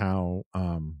about how,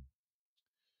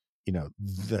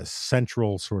 the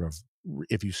central sort of,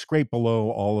 if you scrape below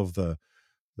all of the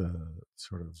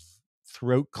sort of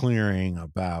throat clearing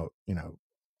about,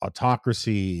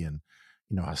 autocracy and,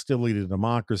 hostility to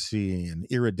democracy and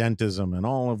irredentism and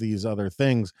all of these other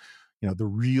things, the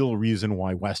real reason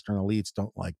why Western elites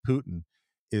don't like Putin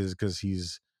is because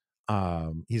he's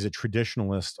a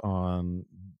traditionalist on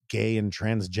gay and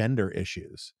transgender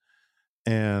issues.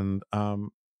 And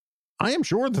I am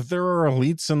sure that there are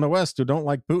elites in the West who don't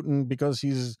like Putin because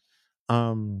he's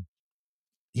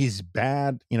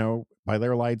bad, by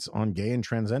their lights, on gay and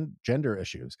transgender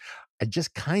issues. I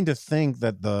just kind of think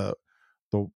that the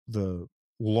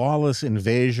lawless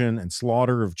invasion and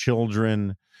slaughter of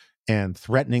children and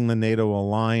threatening the NATO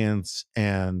alliance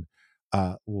and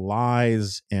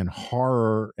lies and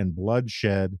horror and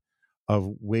bloodshed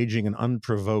of waging an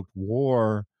unprovoked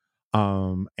war,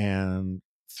 and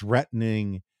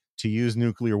threatening to use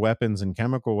nuclear weapons and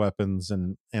chemical weapons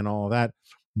and all of that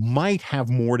might have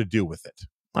more to do with it.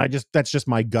 That's just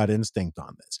my gut instinct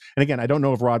on this. And again, I don't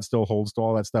know if Rod still holds to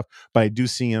all that stuff, but I do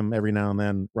see him every now and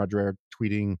then, Rod Dreher,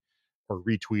 tweeting or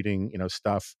retweeting,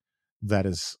 stuff that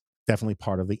is definitely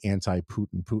part of the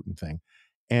anti-Putin thing.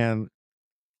 And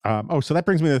so that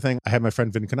brings me to the thing. I had my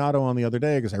friend Vin Canato on the other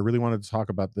day because I really wanted to talk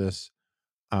about this,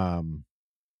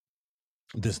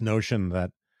 this notion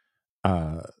that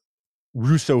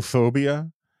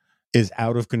Russophobia is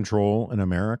out of control in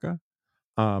America,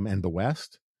 and the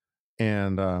West.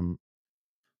 And I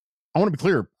want to be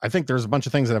clear. I think there's a bunch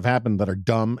of things that have happened that are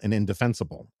dumb and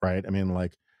indefensible, right? I mean,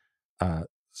 like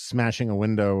smashing a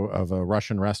window of a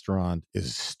Russian restaurant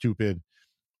is stupid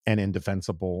and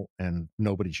indefensible, and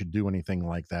nobody should do anything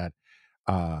like that.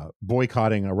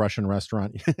 Boycotting a Russian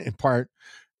restaurant, in part,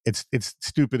 it's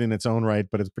stupid in its own right,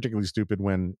 but it's particularly stupid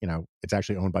when it's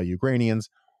actually owned by Ukrainians.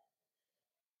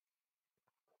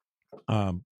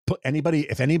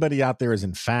 If anybody out there is,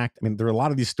 in fact, I mean, there are a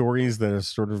lot of these stories that are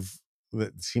sort of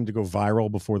that seem to go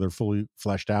viral before they're fully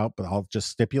fleshed out, but I'll just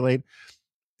stipulate,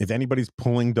 if anybody's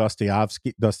pulling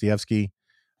Dostoevsky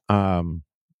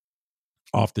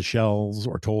off the shelves,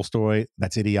 or Tolstoy,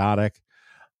 that's idiotic.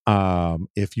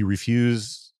 If you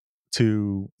refuse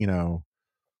to,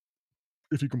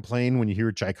 if you complain when you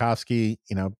hear Tchaikovsky,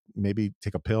 maybe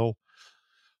take a pill.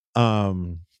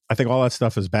 I think all that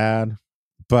stuff is bad,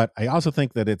 but I also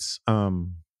think that it's,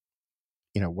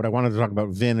 what I wanted to talk about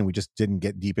Vin, and we just didn't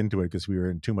get deep into it because we were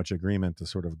in too much agreement to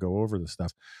sort of go over this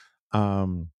stuff.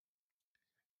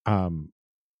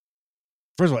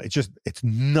 first of all, it's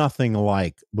nothing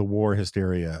like the war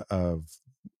hysteria of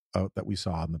that we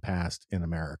saw in the past in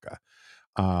America.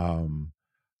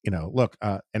 Look,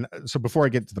 so before I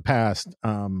get to the past,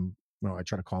 I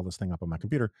try to call this thing up on my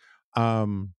computer.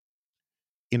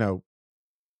 You know,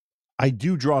 I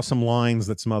do draw some lines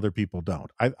that some other people don't.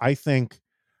 I think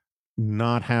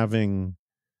not having,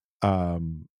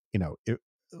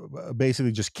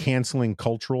 basically just canceling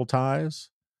cultural ties,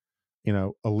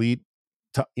 elite,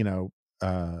 t- you know,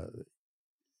 uh,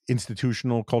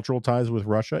 institutional cultural ties with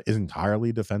Russia is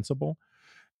entirely defensible.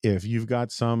 If you've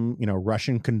got some,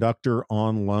 Russian conductor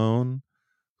on loan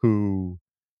who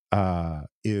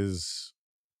is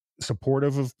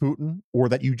supportive of Putin, or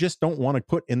that you just don't want to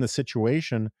put in the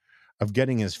situation of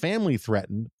getting his family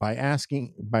threatened by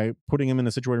putting him in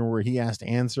a situation where he has to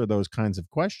answer those kinds of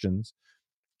questions.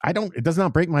 It does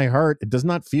not break my heart. It does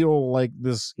not feel like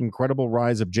this incredible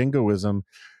rise of jingoism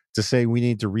to say we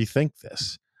need to rethink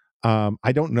this.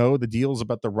 I don't know the deals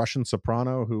about the Russian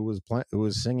soprano who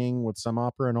was singing with some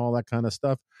opera and all that kind of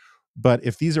stuff. But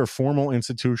if these are formal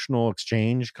institutional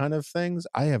exchange kind of things,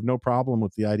 I have no problem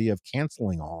with the idea of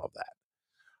canceling all of that.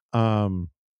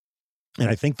 And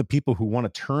I think the people who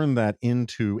want to turn that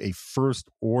into a first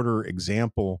order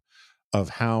example of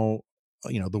how,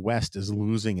 the West is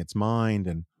losing its mind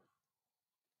and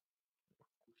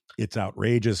it's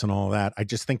outrageous and all that, I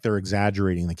just think they're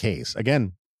exaggerating the case.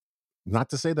 Again, not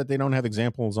to say that they don't have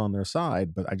examples on their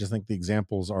side, but I just think the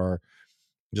examples are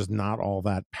just not all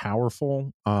that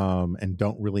powerful, and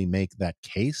don't really make that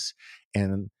case.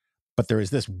 But there is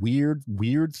this weird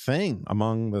thing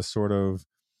among the sort of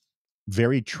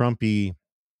very Trumpy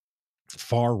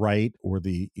far right, or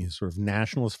the sort of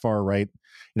nationalist far right.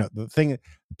 The thing,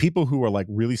 people who are like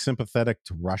really sympathetic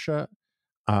to Russia,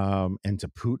 and to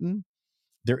Putin,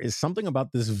 there is something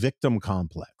about this victim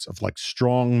complex of like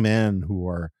strong men who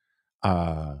are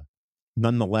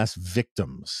nonetheless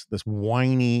victims. This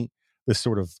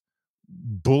sort of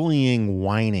bullying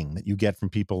whining that you get from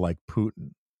people like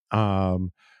Putin,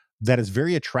 that is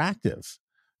very attractive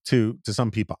to some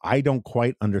people. I don't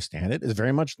quite understand it. It's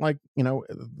very much like,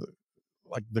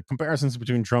 like the comparisons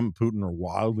between Trump and Putin are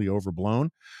wildly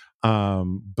overblown.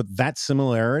 But that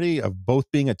similarity of both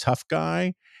being a tough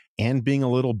guy and being a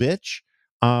little bitch,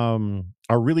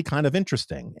 are really kind of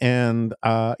interesting. And,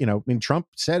 Trump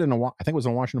said I think it was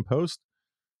in a Washington Post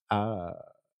uh,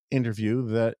 interview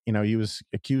that, he was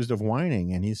accused of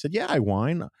whining. And he said, yeah, I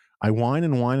whine and whine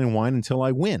and whine until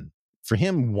I win. For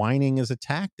him, whining is a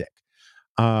tactic.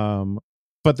 Um,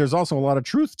 but there's also a lot of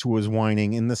truth to his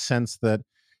whining, in the sense that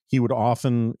he would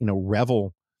often,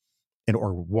 revel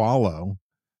or wallow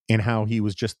in how he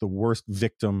was just the worst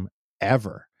victim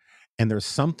ever. And there's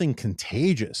something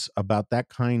contagious about that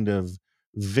kind of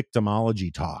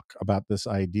victimology talk, about this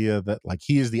idea that like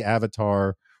he is the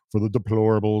avatar for the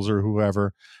deplorables or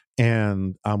whoever.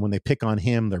 And when they pick on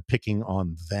him, they're picking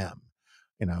on them.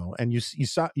 And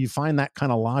you find that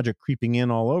kind of logic creeping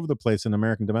in all over the place in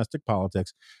American domestic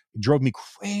politics. It drove me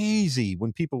crazy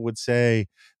when people would say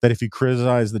that if you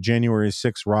criticize the January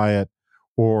 6th riot,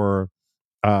 or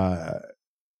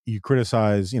you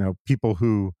criticize, people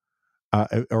who,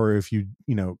 or if you,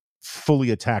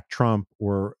 fully attack Trump,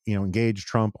 or, engage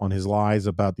Trump on his lies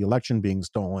about the election being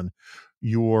stolen,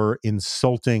 you're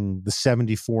insulting the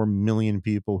 74 million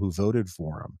people who voted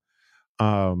for him.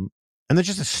 And that's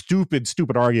just a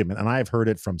stupid argument. And I've heard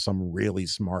it from some really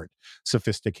smart,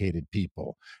 sophisticated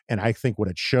people. And I think what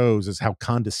it shows is how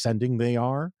condescending they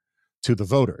are to the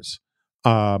voters,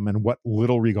 and what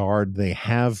little regard they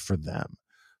have for them.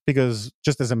 Because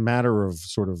just as a matter of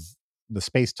sort of the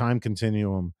space-time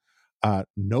continuum,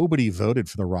 nobody voted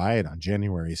for the riot on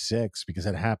January 6th, because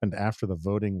it happened after the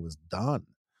voting was done.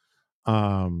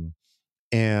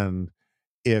 And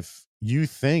if you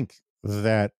think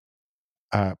that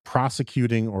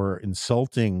prosecuting or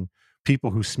insulting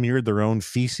people who smeared their own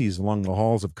feces along the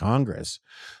halls of Congress,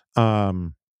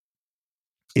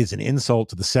 is an insult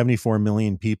to the 74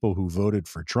 million people who voted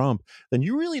for Trump, then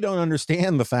you really don't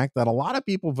understand the fact that a lot of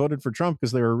people voted for Trump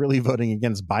because they were really voting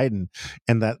against Biden,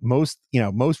 and that most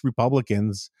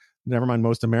Republicans, never mind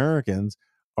most Americans,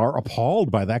 are appalled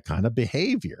by that kind of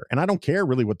behavior. And I don't care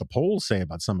really what the polls say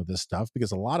about some of this stuff,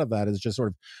 because a lot of that is just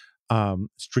sort of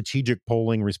strategic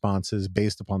polling responses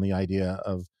based upon the idea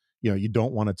of, you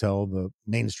don't want to tell the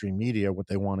mainstream media what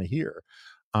they want to hear.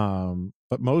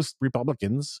 But most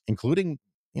Republicans, including,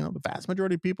 the vast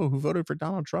majority of people who voted for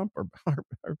Donald Trump,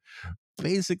 are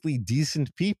basically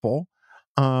decent people.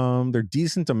 They're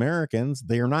decent Americans.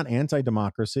 They are not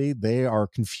anti-democracy. They are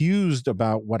confused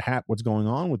about what's going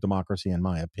on with democracy, in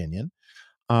my opinion.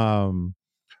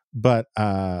 But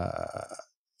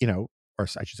are or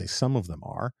I should say some of them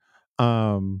are.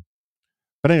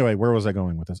 But anyway, where was I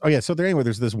going with this? Oh yeah, so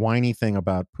there's this whiny thing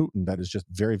about Putin that is just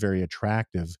very, very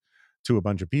attractive to a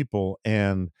bunch of people,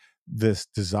 and this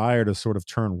desire to sort of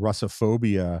turn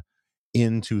Russophobia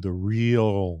into the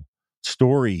real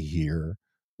story here,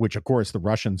 which of course the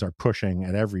Russians are pushing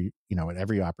at every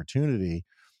opportunity.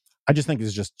 I just think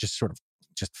is just sort of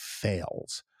just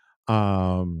fails.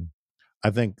 I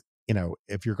think,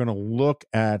 if you're going to look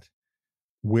at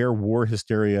where war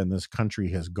hysteria in this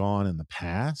country has gone in the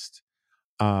past,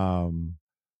 um,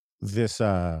 this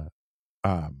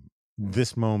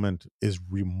this moment is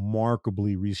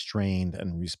remarkably restrained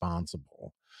and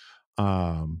responsible.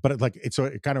 But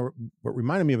it kind of what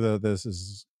reminded me of this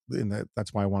is,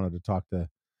 that's why I wanted to talk to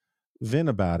Vin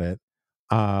about it.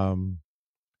 Um,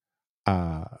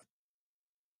 uh,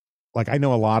 like I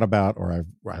know a lot about, or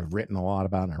I've written a lot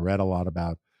about, and I read a lot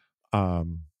about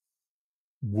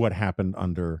what happened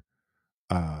under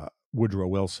Woodrow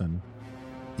Wilson.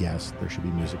 Yes, there should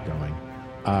be music going.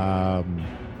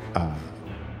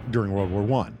 During World War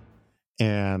One,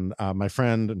 and my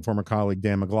friend and former colleague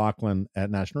Dan McLaughlin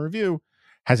at National Review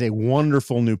has a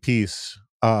wonderful new piece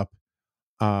up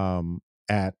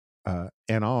at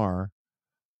NR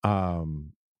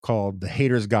called "The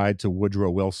Hater's Guide to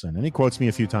Woodrow Wilson," and he quotes me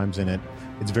a few times in it.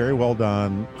 It's very well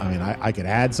done. I mean, I could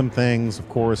add some things, of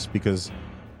course, because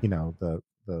the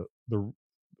there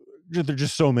are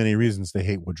just so many reasons to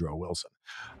hate Woodrow Wilson.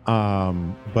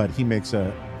 But he makes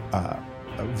a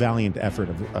valiant effort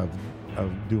of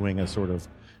doing a sort of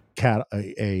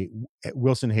a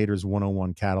Wilson Haters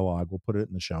 101 catalog. We'll put it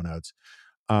in the show notes.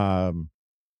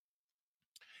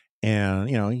 And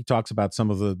he talks about some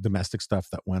of the domestic stuff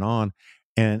that went on,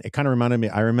 and it kind of reminded me.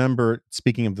 I remember,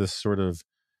 speaking of this sort of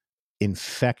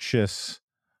infectious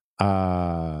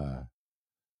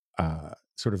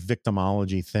sort of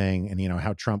victimology thing, and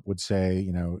how Trump would say,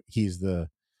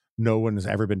 no one has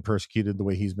ever been persecuted the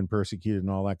way he's been persecuted, and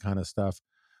all that kind of stuff.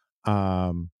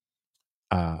 I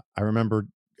remember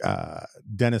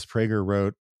Dennis Prager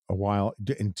wrote a while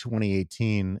in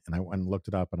 2018, and I went and looked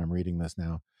it up, and I'm reading this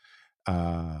now.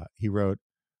 He wrote,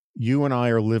 "You and I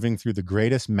are living through the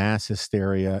greatest mass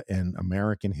hysteria in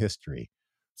American history.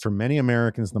 For many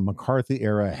Americans, the McCarthy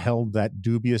era held that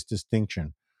dubious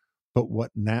distinction. But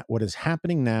what is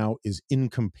happening now is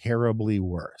incomparably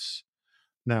worse."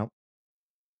 Now,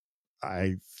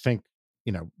 I think,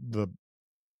 I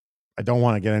don't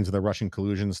want to get into the Russian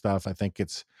collusion stuff. I think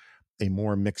it's a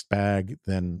more mixed bag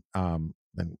than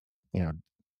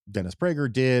Dennis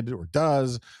Prager did or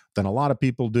does, than a lot of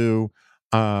people do.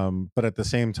 But at the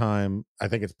same time, I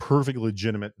think it's perfectly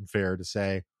legitimate and fair to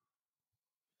say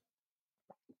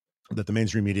that the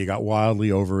mainstream media got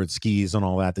wildly over its skis on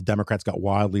all that. The Democrats got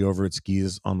wildly over its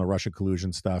skis on the Russia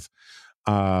collusion stuff.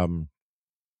 They're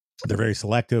very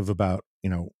selective about,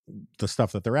 the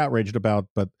stuff that they're outraged about,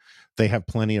 but they have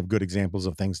plenty of good examples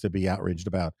of things to be outraged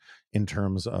about in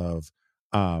terms of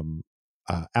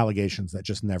allegations that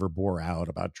just never bore out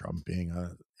about Trump being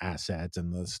an asset,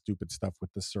 and the stupid stuff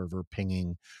with the server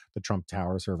pinging the Trump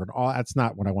Tower server, and all that's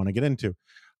not what I want to get into.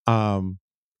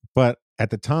 But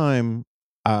at the time,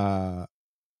 I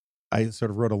sort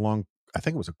of wrote I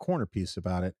think it was a corner piece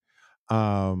about it,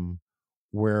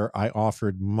 where I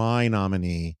offered my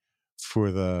nominee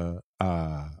for the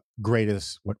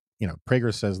greatest, what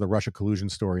Prager says the Russia collusion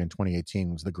story in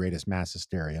 2018 was the greatest mass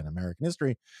hysteria in American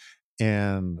history.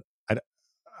 And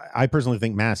I personally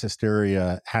think mass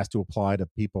hysteria has to apply to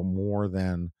people more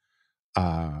than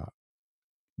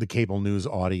the cable news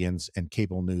audience and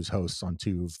cable news hosts on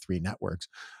 2 of 3 networks.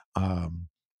 And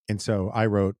so I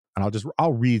wrote, and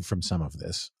I'll read from some of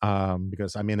this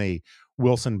because I'm in a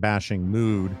Wilson bashing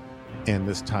mood, and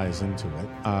this ties into it.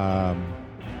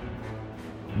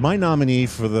 My nominee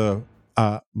for the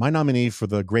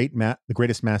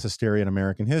greatest mass hysteria in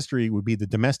American history would be the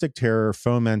domestic terror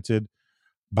fomented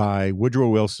by Woodrow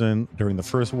Wilson during the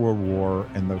First World War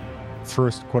and the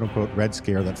first quote unquote Red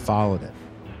Scare that followed it.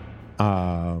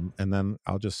 And then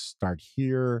I'll just start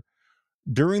here.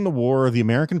 During the war, the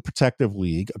American Protective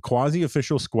League, a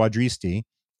quasi-official squadristi,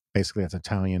 basically that's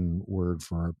Italian word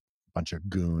for a bunch of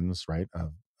goons, right? A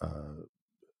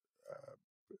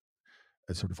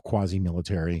sort of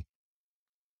quasi-military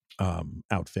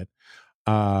outfit.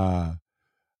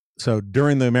 So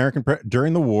during the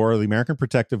war, the American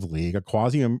Protective League, a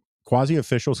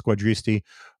quasi-official squadristi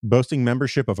boasting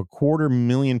membership of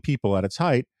 250,000 people at its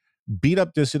height, beat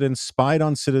up dissidents, spied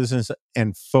on citizens,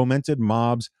 and fomented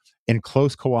mobs in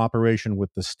close cooperation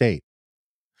with the state.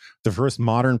 The first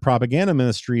modern propaganda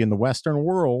ministry in the Western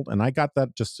world, and I got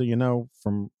that just so you know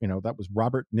from, that was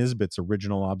Robert Nisbet's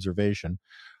original observation.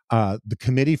 The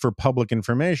Committee for Public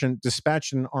Information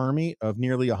dispatched an army of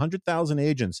nearly 100,000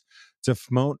 agents to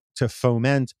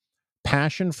foment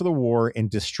passion for the war and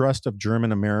distrust of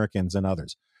German Americans and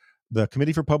others. The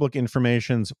Committee for Public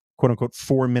Information's quote unquote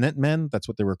 4-minute men, that's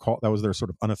what they were called, that was their sort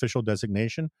of unofficial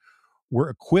designation, were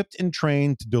equipped and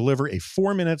trained to deliver a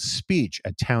 4-minute speech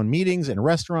at town meetings and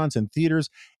restaurants and theaters,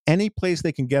 any place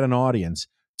they can get an audience,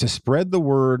 to spread the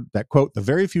word that, quote, the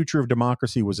very future of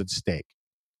democracy was at stake.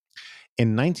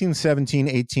 In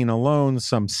 1917-18 alone,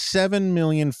 some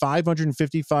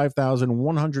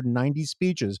 7,555,190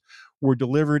 speeches were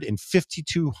delivered in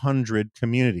 5,200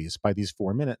 communities by these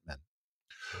 4-minute men.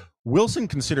 Wilson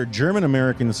considered German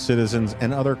American citizens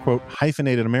and other, quote,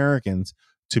 hyphenated Americans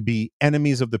to be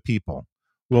enemies of the people.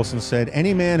 Wilson said,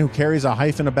 any man who carries a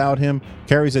hyphen about him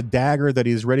carries a dagger that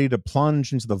he is ready to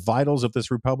plunge into the vitals of this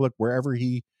republic whenever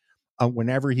he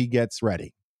gets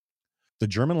ready. The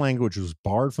German language was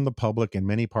barred from the public in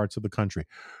many parts of the country.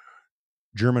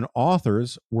 German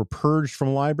authors were purged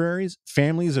from libraries.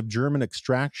 Families of German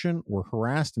extraction were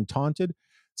harassed and taunted.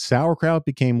 Sauerkraut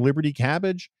became Liberty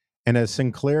cabbage. And as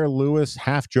Sinclair Lewis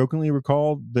half-jokingly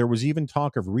recalled, there was even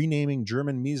talk of renaming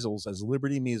German measles as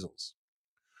Liberty measles.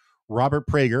 Robert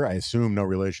Prager, I assume no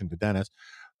relation to Dennis,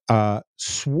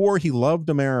 swore he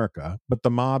loved America, but the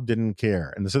mob didn't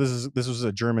care. And so this was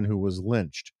a German who was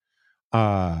lynched.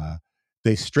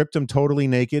 They stripped him totally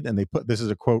naked, and this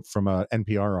is a quote from an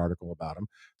NPR article about him.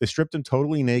 They stripped him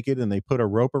totally naked, and they put a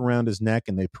rope around his neck,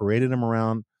 and they paraded him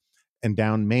around and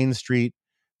down Main Street,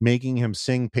 making him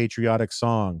sing patriotic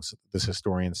songs, this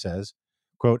historian says.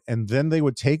 Quote, and then they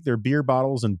would take their beer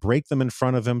bottles and break them in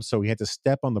front of him, so he had to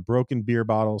step on the broken beer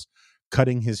bottles,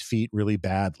 cutting his feet really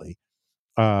badly.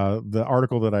 The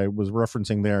article that I was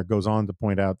referencing there goes on to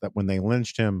point out that when they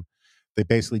lynched him, they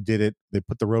basically did it. They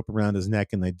put the rope around his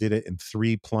neck, and they did it in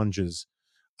 3 plunges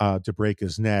to break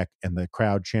his neck. And the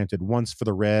crowd chanted, once for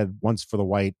the red, once for the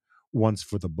white, once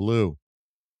for the blue.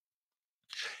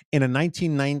 In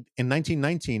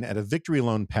 1919, at a victory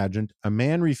loan pageant, a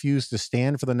man refused to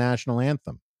stand for the national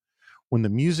anthem. When the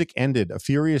music ended, a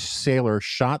furious sailor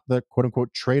shot the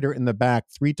quote-unquote traitor in the back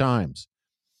 3 times.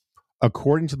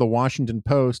 According to the Washington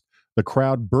Post, the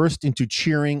crowd burst into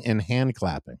cheering and hand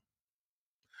clapping.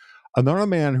 Another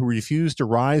man who refused to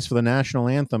rise for the national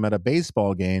anthem at a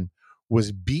baseball game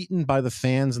was beaten by the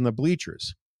fans in the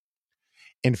bleachers.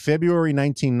 In February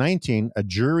 1919, a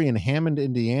jury in Hammond,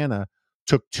 Indiana,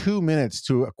 took 2 minutes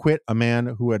to acquit a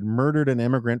man who had murdered an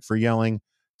immigrant for yelling,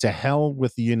 "To hell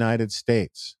with the United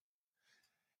States."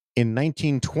 In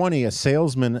 1920, a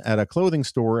salesman at a clothing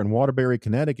store in Waterbury,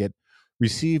 Connecticut,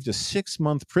 received a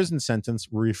 6-month prison sentence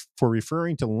for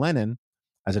referring to Lenin,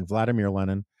 as in Vladimir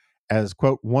Lenin, as,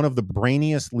 quote, one of the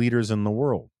brainiest leaders in the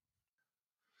world.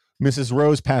 Mrs.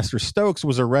 Rose Pastor Stokes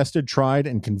was arrested, tried,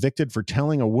 and convicted for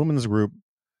telling a women's group,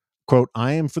 quote,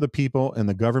 I am for the people and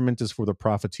the government is for the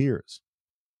profiteers.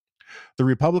 The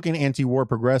Republican anti-war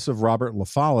progressive Robert La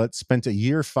Follette spent a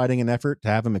year fighting an effort to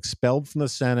have him expelled from the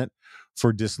Senate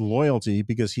for disloyalty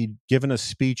because he'd given a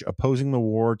speech opposing the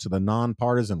war to the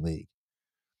Nonpartisan League.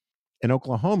 In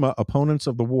Oklahoma, opponents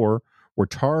of the war were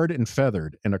tarred and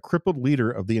feathered, and a crippled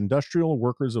leader of the industrial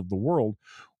workers of the world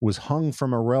was hung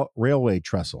from a railway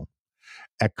trestle.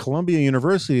 At Columbia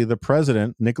University, the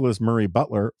president, Nicholas Murray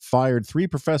Butler, fired 3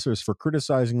 professors for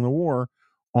criticizing the war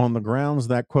on the grounds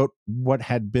that, quote, what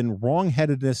had been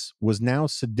wrongheadedness was now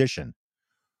sedition.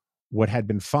 What had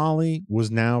been folly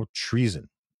was now treason.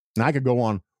 And I could go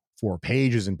on for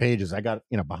pages and pages. I got,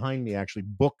 behind me actually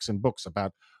books and books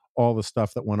about all the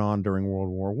stuff that went on during World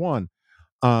War I.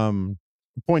 The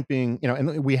point being,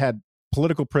 and we had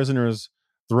political prisoners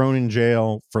thrown in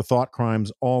jail for thought crimes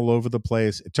all over the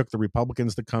place. It took the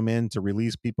Republicans to come in to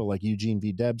release people like Eugene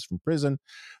V. Debs from prison.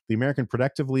 The American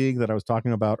Protective League that I was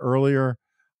talking about earlier,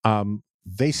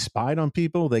 they spied on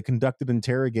people. They conducted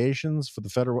interrogations for the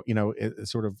federal,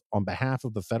 sort of on behalf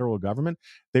of the federal government.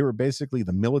 They were basically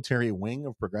the military wing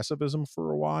of progressivism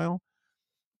for a while.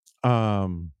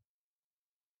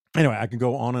 Anyway, I can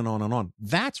go on and on and on.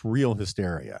 That's real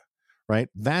hysteria, right?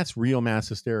 That's real mass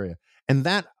hysteria. And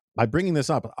that, by bringing this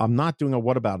up, I'm not doing a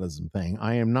whataboutism thing.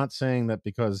 I am not saying that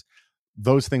because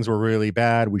those things were really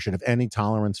bad, we should have any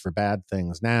tolerance for bad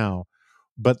things now.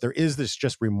 But there is this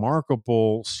just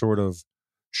remarkable sort of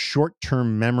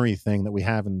short-term memory thing that we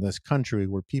have in this country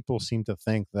where people seem to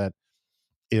think that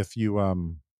if you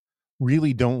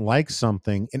really don't like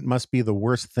something, it must be the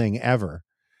worst thing ever.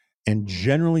 And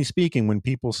generally speaking, when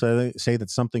people say that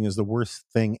something is the worst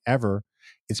thing ever,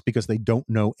 it's because they don't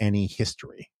know any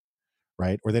history,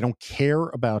 right? Or they don't care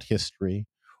about history,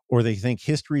 or they think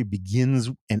history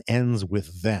begins and ends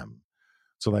with them.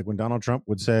 So like when Donald Trump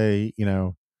would say,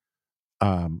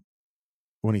 um,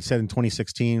 when he said in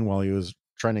 2016, while he was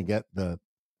trying to get the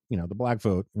black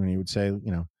vote, when he would say,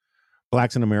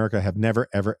 blacks in America have never,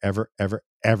 ever, ever, ever,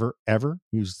 ever, ever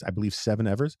used, I believe, 7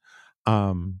 evers,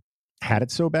 had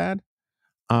it so bad.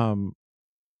 Um,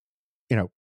 you know,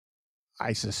 I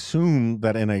assume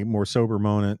that in a more sober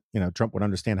moment, Trump would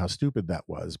understand how stupid that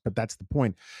was. But that's the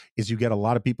point: is you get a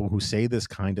lot of people who say this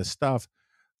kind of stuff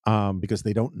because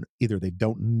they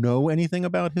don't know anything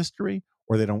about history,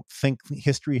 or they don't think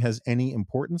history has any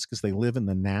importance because they live in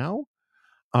the now.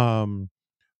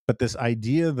 But this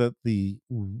idea that that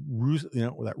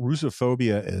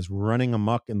Russophobia is running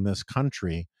amok in this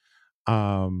country,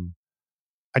 um,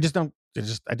 I just don't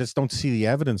see the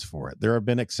evidence for it. There have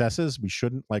been excesses. We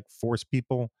shouldn't like force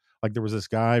people. Like there was this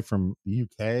guy from the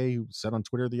UK who said on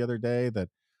Twitter the other day that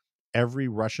every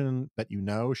Russian that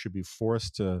should be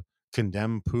forced to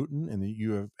condemn Putin, and that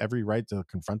you have every right to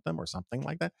confront them or something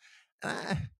like that.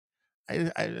 Uh,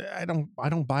 I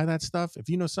don't buy that stuff. If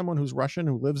you know someone who's Russian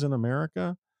who lives in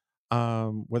America,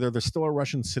 whether they're still a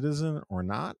Russian citizen or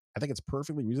not, I think it's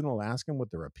perfectly reasonable to ask them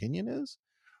what their opinion is.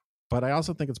 But I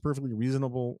also think it's perfectly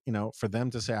reasonable, for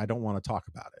them to say, I don't want to talk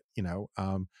about it.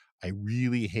 I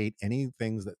really hate any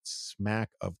things that smack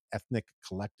of ethnic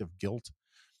collective guilt,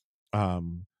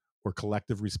 or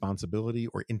collective responsibility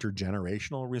or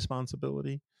intergenerational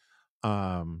responsibility.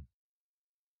 So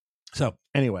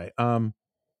anyway,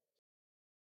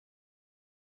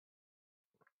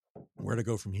 where to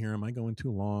go from here? Am I going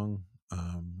too long?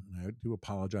 I do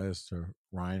apologize to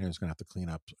Ryan, who's going to have to clean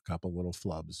up a couple little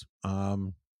flubs.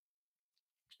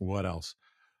 What else?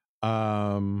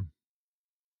 There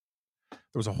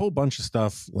was a whole bunch of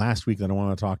stuff last week that I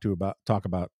want to talk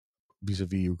about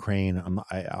vis-a-vis Ukraine.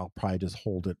 I'll probably just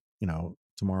hold it,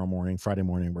 tomorrow morning, Friday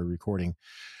morning. We're recording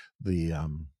the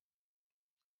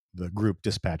group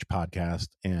dispatch podcast,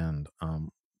 and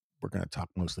we're going to talk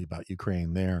mostly about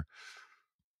Ukraine there.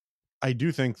 I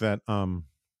do think that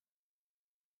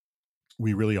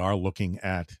we really are looking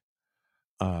at,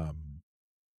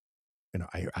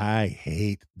 I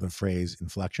hate the phrase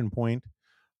inflection point,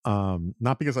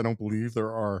 not because I don't believe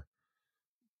there are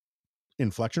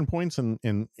inflection points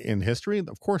in history.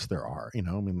 Of course there are. I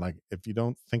mean, like, if you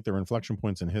don't think there are inflection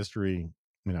points in history,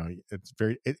 it's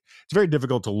very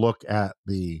difficult to look at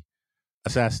the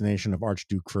assassination of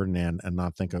Archduke Ferdinand and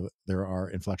not think of there are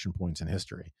inflection points in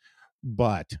history.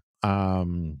 But there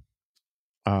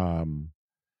are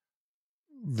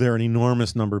an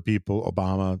enormous number of people.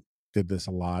 Obama did this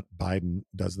a lot. Biden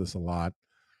does this a lot.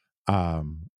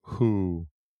 Who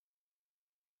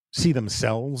see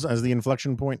themselves as the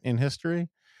inflection point in history,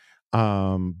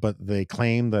 but they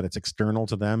claim that it's external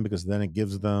to them because then it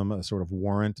gives them a sort of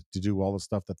warrant to do all the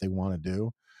stuff that they want to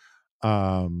do.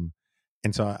 And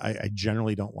so I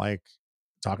generally don't like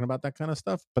talking about that kind of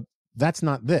stuff, but that's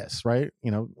not this, right?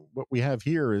 What we have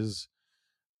here is,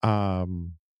 you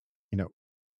know,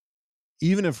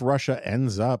 even if Russia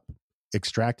ends up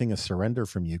extracting a surrender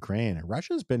from Ukraine, and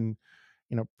Russia's been,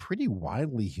 pretty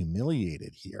widely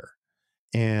humiliated here.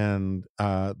 And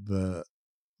the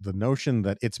notion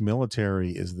that its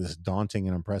military is this daunting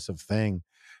and impressive thing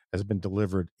has been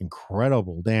delivered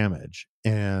incredible damage.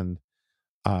 And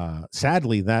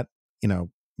sadly, that,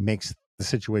 makes the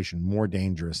situation more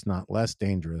dangerous, not less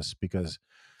dangerous, because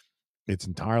it's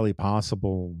entirely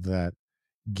possible that,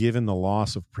 given the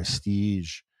loss of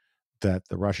prestige that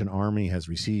the Russian army has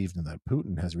received and that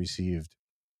Putin has received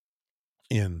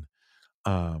in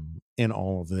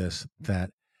all of this,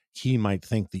 that he might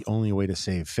think the only way to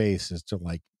save face is to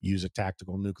like use a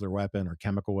tactical nuclear weapon or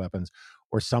chemical weapons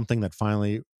or something that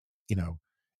finally,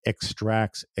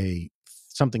 extracts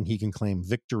something he can claim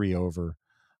victory over,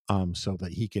 so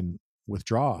that he can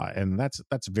withdraw. And that's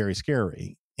very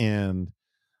scary. And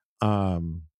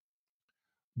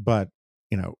but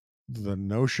the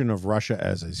notion of Russia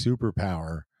as a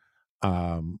superpower,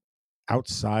 um,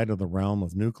 outside of the realm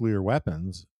of nuclear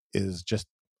weapons is just,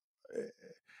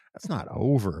 that's not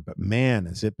over. But man,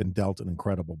 has it been dealt an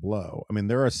incredible blow. I mean,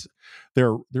 there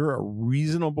are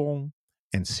reasonable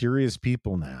and serious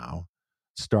people now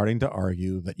starting to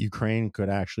argue that Ukraine could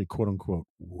actually, quote unquote,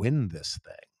 win this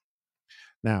thing.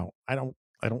 Now, I don't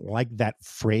like that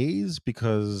phrase,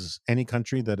 because any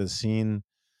country that has seen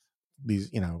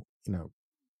these,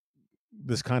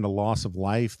 this kind of loss of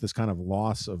life, this kind of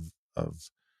loss of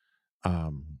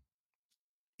um,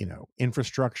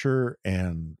 infrastructure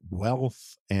and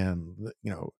wealth, and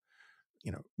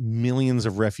millions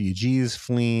of refugees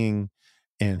fleeing,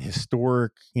 and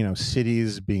historic,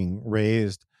 cities being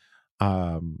razed,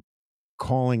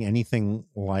 calling anything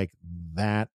like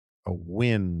that a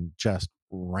win just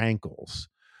rankles.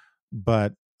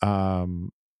 but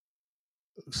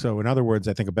so in other words,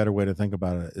 I think a better way to think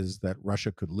about it is that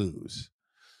Russia could lose,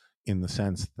 in the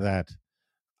sense that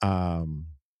um,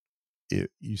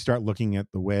 you start looking at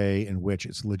the way in which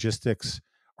its logistics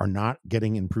are not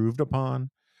getting improved upon.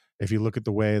 If you look at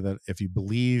the way that, if you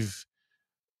believe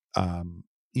um,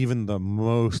 even the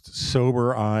most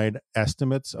sober-eyed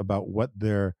estimates about what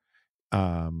their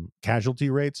casualty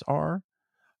rates are,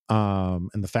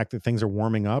 and the fact that things are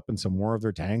warming up and some more of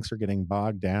their tanks are getting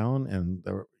bogged down, and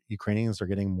the Ukrainians are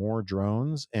getting more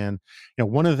drones. And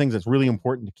one of the things that's really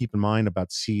important to keep in mind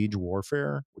about siege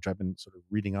warfare, which I've been sort of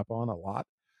reading up on a lot,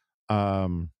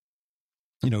 um,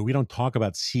 we don't talk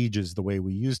about sieges the way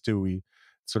we used to. We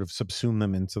sort of subsume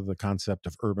them into the concept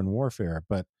of urban warfare,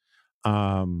 but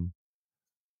um,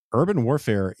 urban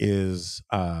warfare is,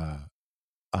 in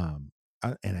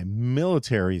a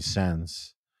military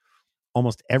sense,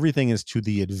 almost everything is to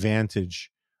the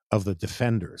advantage of the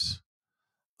defenders.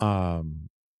 Um,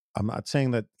 I'm not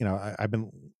saying that, I've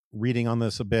been reading on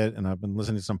this a bit, and I've been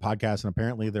listening to some podcasts, and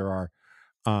apparently there's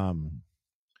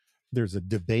a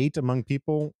debate among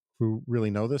people who really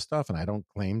know this stuff, and I don't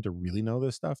claim to really know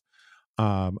this stuff,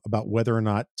 about whether or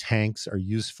not tanks are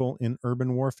useful in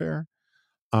urban warfare.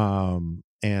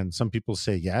 And some people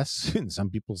say yes, and some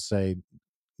people say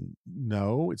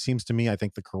no. It seems to me, I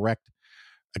think the correct,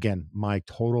 again, my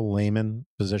total layman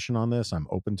position on this, I'm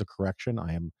open to correction.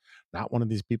 I am not one of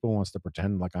these people who wants to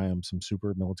pretend like I am some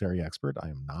super military expert. I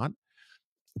am not.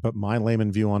 But my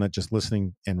layman view on it, just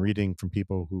listening and reading from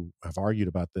people who have argued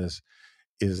about this,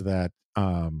 is that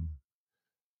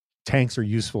tanks are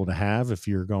useful to have if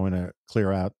you're going to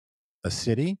clear out a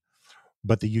city,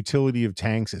 but the utility of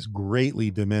tanks is greatly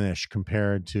diminished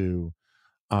compared to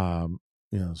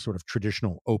sort of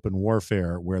traditional open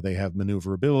warfare, where they have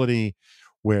maneuverability,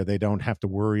 where they don't have to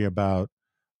worry about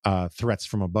threats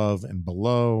from above and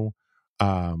below,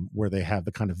 where they have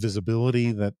the kind of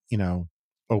visibility that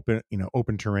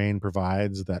open terrain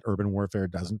provides that urban warfare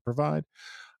doesn't provide.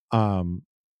 But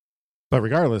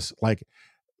regardless, like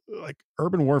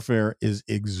urban warfare is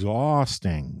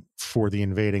exhausting for the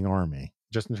invading army,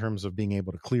 just in terms of being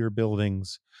able to clear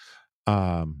buildings.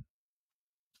 Um,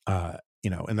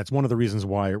 and that's one of the reasons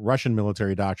why Russian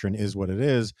military doctrine is what it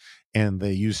is, and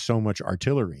they use so much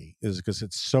artillery, is because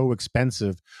it's so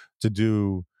expensive to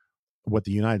do what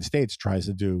the United States tries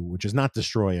to do, which is not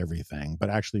destroy everything, but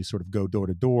actually sort of go door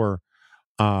to door,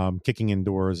 kicking in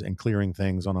doors and clearing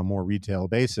things on a more retail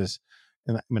basis.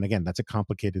 And I mean, again, that's a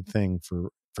complicated thing for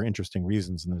interesting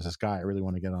reasons. And there's this guy I really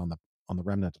want to get on the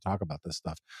remnant to talk about this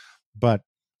stuff. But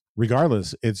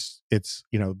regardless, it's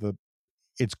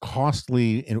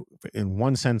costly in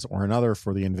one sense or another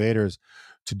for the invaders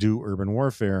to do urban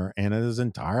warfare, and it is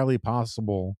entirely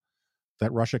possible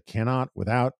that Russia cannot,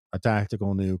 without a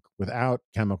tactical nuke, without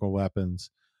chemical weapons,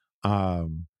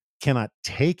 um, cannot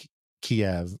take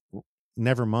Kiev,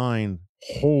 never mind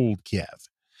hold Kiev.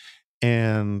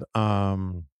 And uh,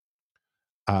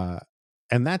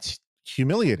 and that's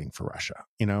humiliating for Russia,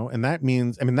 and that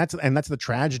means, I mean, that's the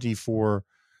tragedy for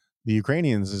the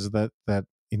Ukrainians, is that a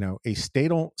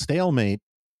stalemate,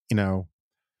 you know,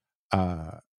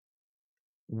 uh,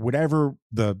 whatever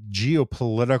the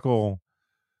geopolitical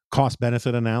cost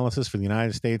benefit analysis for the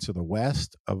United States or the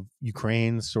West of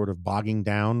Ukraine sort of bogging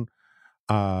down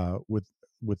with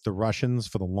the Russians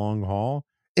for the long haul,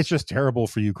 it's just terrible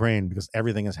for Ukraine, because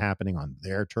everything is happening on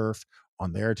their turf,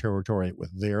 on their territory,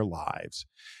 with their lives,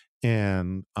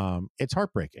 and it's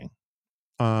heartbreaking.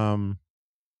 Um,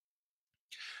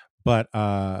 But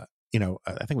I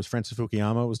think it was Francis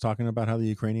Fukuyama was talking about how the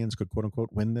Ukrainians could, quote unquote,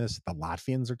 win this. The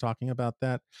Latvians are talking about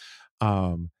that.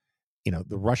 Um,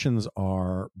 the Russians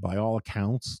are, by all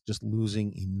accounts, just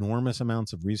losing enormous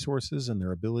amounts of resources, and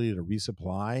their ability to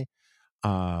resupply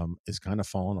is kind of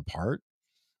falling apart.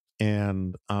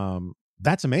 And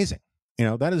that's amazing.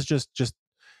 That is just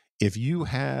if you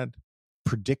had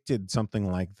predicted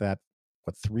something like that,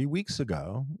 what, 3 weeks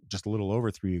ago, just a little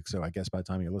over 3 weeks ago, I guess, by the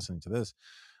time you're listening to this,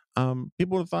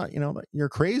 people would have thought, that you're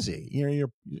crazy. You're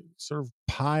sort of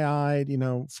pie-eyed,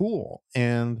 fool.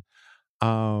 And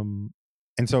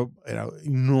so,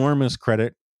 enormous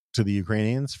credit to the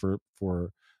Ukrainians for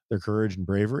their courage and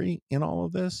bravery in all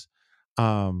of this.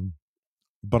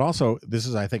 But also, this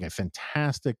is, I think, a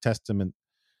fantastic testament,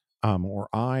 or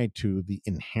eye to the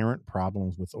inherent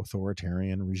problems with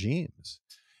authoritarian regimes,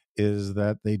 is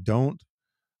that they don't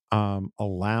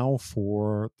allow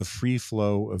for the free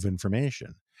flow of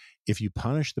information. If you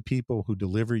punish the people who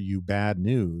deliver you bad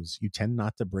news, you tend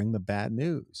not to bring the bad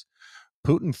news.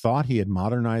 Putin thought he had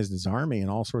modernized his army in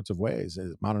all sorts of ways,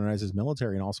 modernized his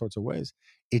military in all sorts of ways.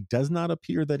 It does not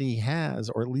appear that he has,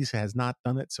 or at least has not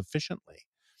done it sufficiently.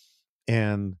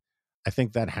 And I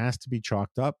think that has to be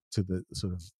chalked up to the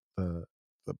sort of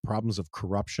the problems of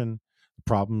corruption,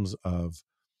 problems of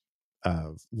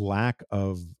lack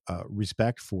of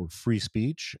respect for free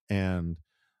speech and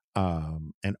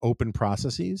open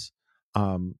processes.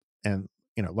 And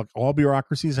look, all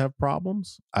bureaucracies have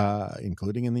problems,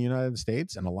 including in the United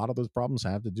States, and a lot of those problems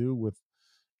have to do with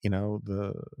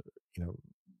the you know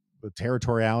the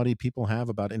territoriality people have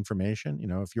about information.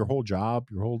 If your whole job,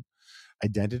 your whole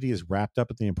identity is wrapped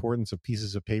up in the importance of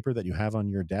pieces of paper that you have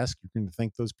on your desk, you're going to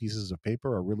think those pieces of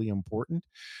paper are really important.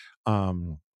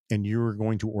 And you're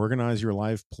going to organize your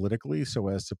life politically so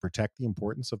as to protect the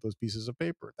importance of those pieces of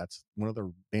paper. That's one of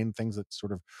the main things that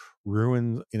sort of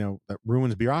ruins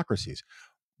bureaucracies.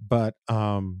 But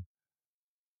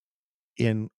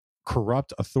in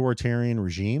corrupt authoritarian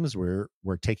regimes where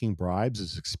taking bribes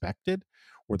is expected,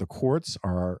 where the courts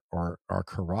are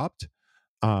corrupt,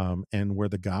 and where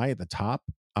the guy at the top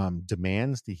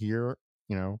demands to hear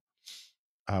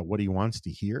what he wants to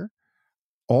hear,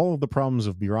 all of the problems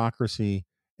of bureaucracy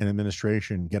and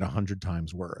administration get 100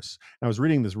 times worse. I was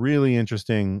reading this really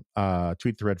interesting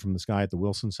tweet thread from this guy at the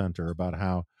Wilson Center about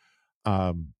how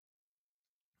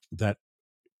that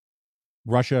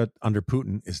Russia under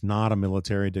Putin is not a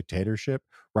military dictatorship.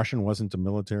 Russian wasn't a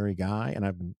military guy, and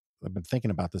I've been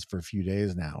thinking about this for a few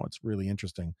days now. It's really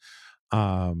interesting.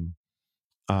 Russian's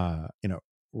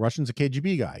a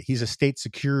KGB guy. He's a state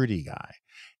security guy,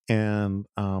 and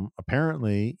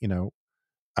apparently,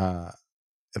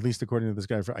 at least according to this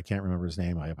guy, I can't remember his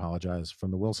name, I apologize,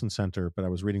 from the Wilson Center, but I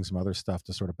was reading some other stuff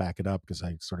to sort of back it up because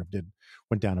I sort of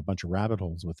went down a bunch of rabbit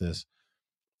holes with this.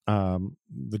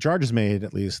 The charge is made,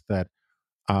 at least, that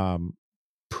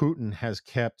Putin has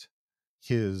kept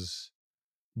his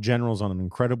generals on an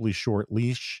incredibly short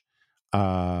leash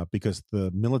because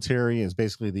the military is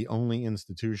basically the only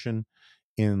institution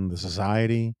in the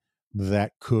society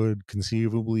that could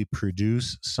conceivably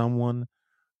produce someone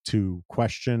to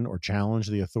question or challenge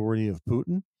the authority of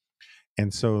Putin.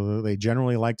 And so they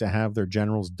generally like to have their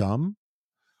generals dumb.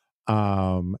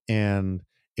 And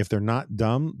if they're not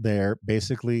dumb, they're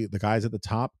basically, the guys at the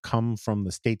top come from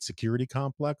the state security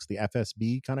complex, the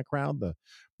FSB kind of crowd, the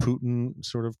Putin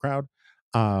sort of crowd.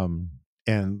 And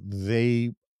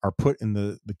they are put in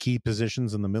the key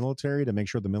positions in the military to make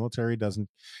sure the military doesn't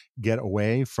get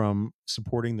away from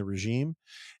supporting the regime.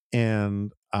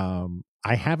 And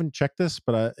I haven't checked this,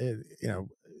 but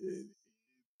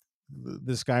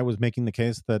this guy was making the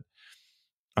case that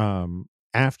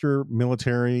after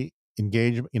military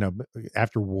engagement,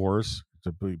 after wars,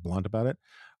 to be blunt about it,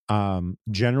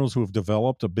 generals who have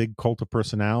developed a big cult of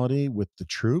personality with the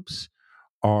troops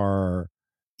are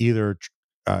either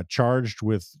charged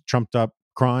with trumped up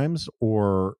crimes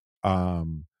or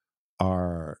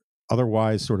are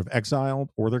otherwise sort of exiled,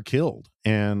 or they're killed.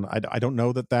 And I don't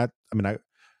know that. I mean,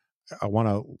 I want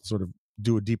to sort of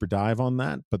do a deeper dive on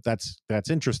that, but that's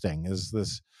interesting. Is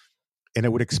this, and it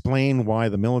would explain why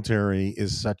the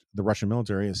Russian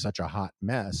military is such a hot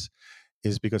mess,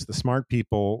 is because the smart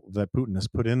people that Putin has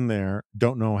put in there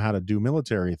don't know how to do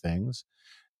military things,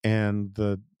 and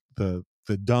the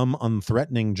dumb,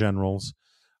 unthreatening generals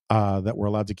that were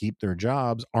allowed to keep their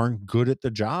jobs aren't good at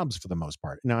the jobs for the most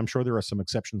part. Now, I'm sure there are some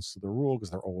exceptions to the rule,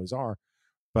 because there always are.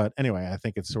 But anyway, I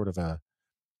think it's sort of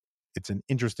it's an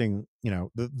interesting,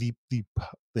 the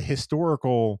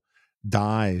historical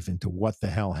dive into what the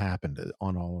hell happened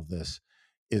on all of this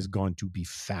is going to be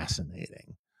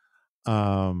fascinating.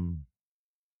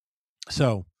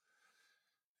 So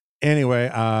anyway,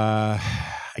 I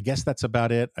guess that's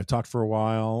about it. I've talked for a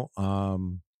while.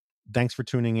 Thanks for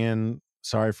tuning in.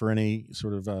 Sorry for any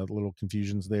sort of little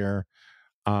confusions there.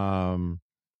 And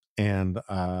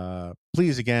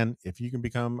please, again, if you can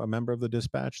become a member of the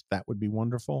Dispatch, that would be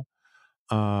wonderful.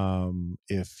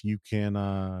 If you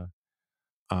can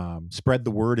spread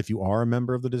the word, if you are a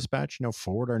member of the Dispatch,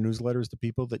 forward our newsletters to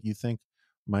people that you think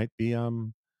might be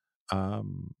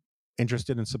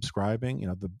interested in subscribing.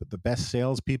 The best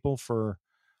salespeople for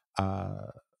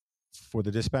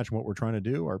the Dispatch and what we're trying to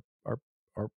do are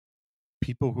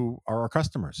people who are our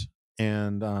customers.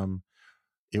 And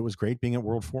it was great being at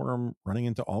World Forum, running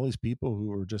into all these people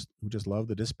who just love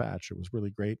the Dispatch. It was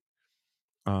really great,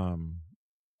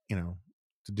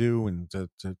 to do, and to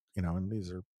and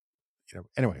these are,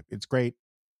 anyway, it's great.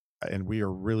 And we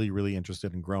are really, really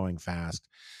interested in growing fast,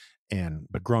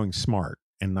 but growing smart,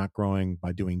 and not growing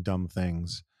by doing dumb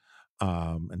things,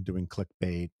 and doing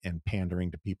clickbait and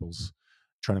pandering to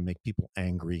trying to make people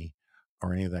angry.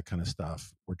 or any of that kind of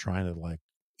stuff. We're trying to, like,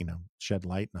 shed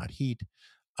light, not heat,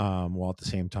 while at the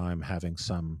same time having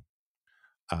some,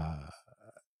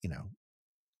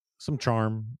 some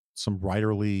charm, some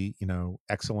writerly,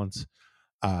 excellence,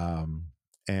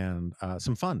 and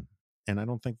some fun. And I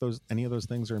don't think any of those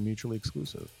things are mutually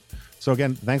exclusive. So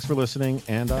again, thanks for listening,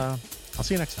 and I'll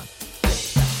see you next time.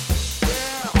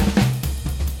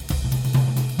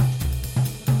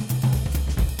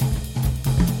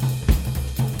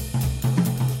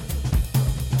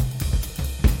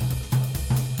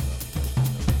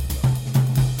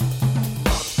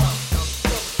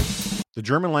 The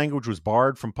German language was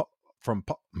barred from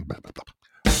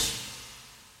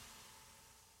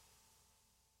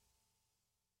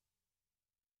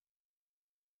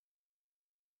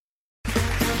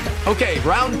Okay,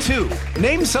 round 2.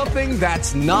 Name something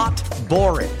that's not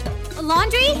boring. A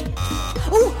laundry?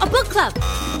 Ooh, a book club.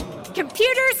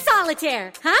 Computer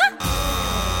solitaire, huh?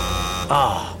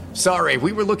 Ah, sorry,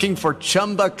 we were looking for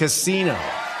Chumba Casino.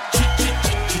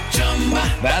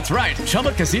 That's right.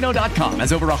 ChumbaCasino.com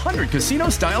has over 100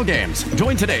 casino-style games.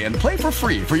 Join today and play for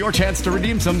free for your chance to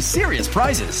redeem some serious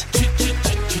prizes.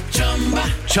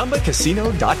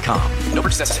 ChumbaCasino.com. No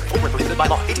purchase necessary. Void where prohibited by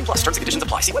law. 18+ terms and conditions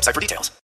apply. See website for details.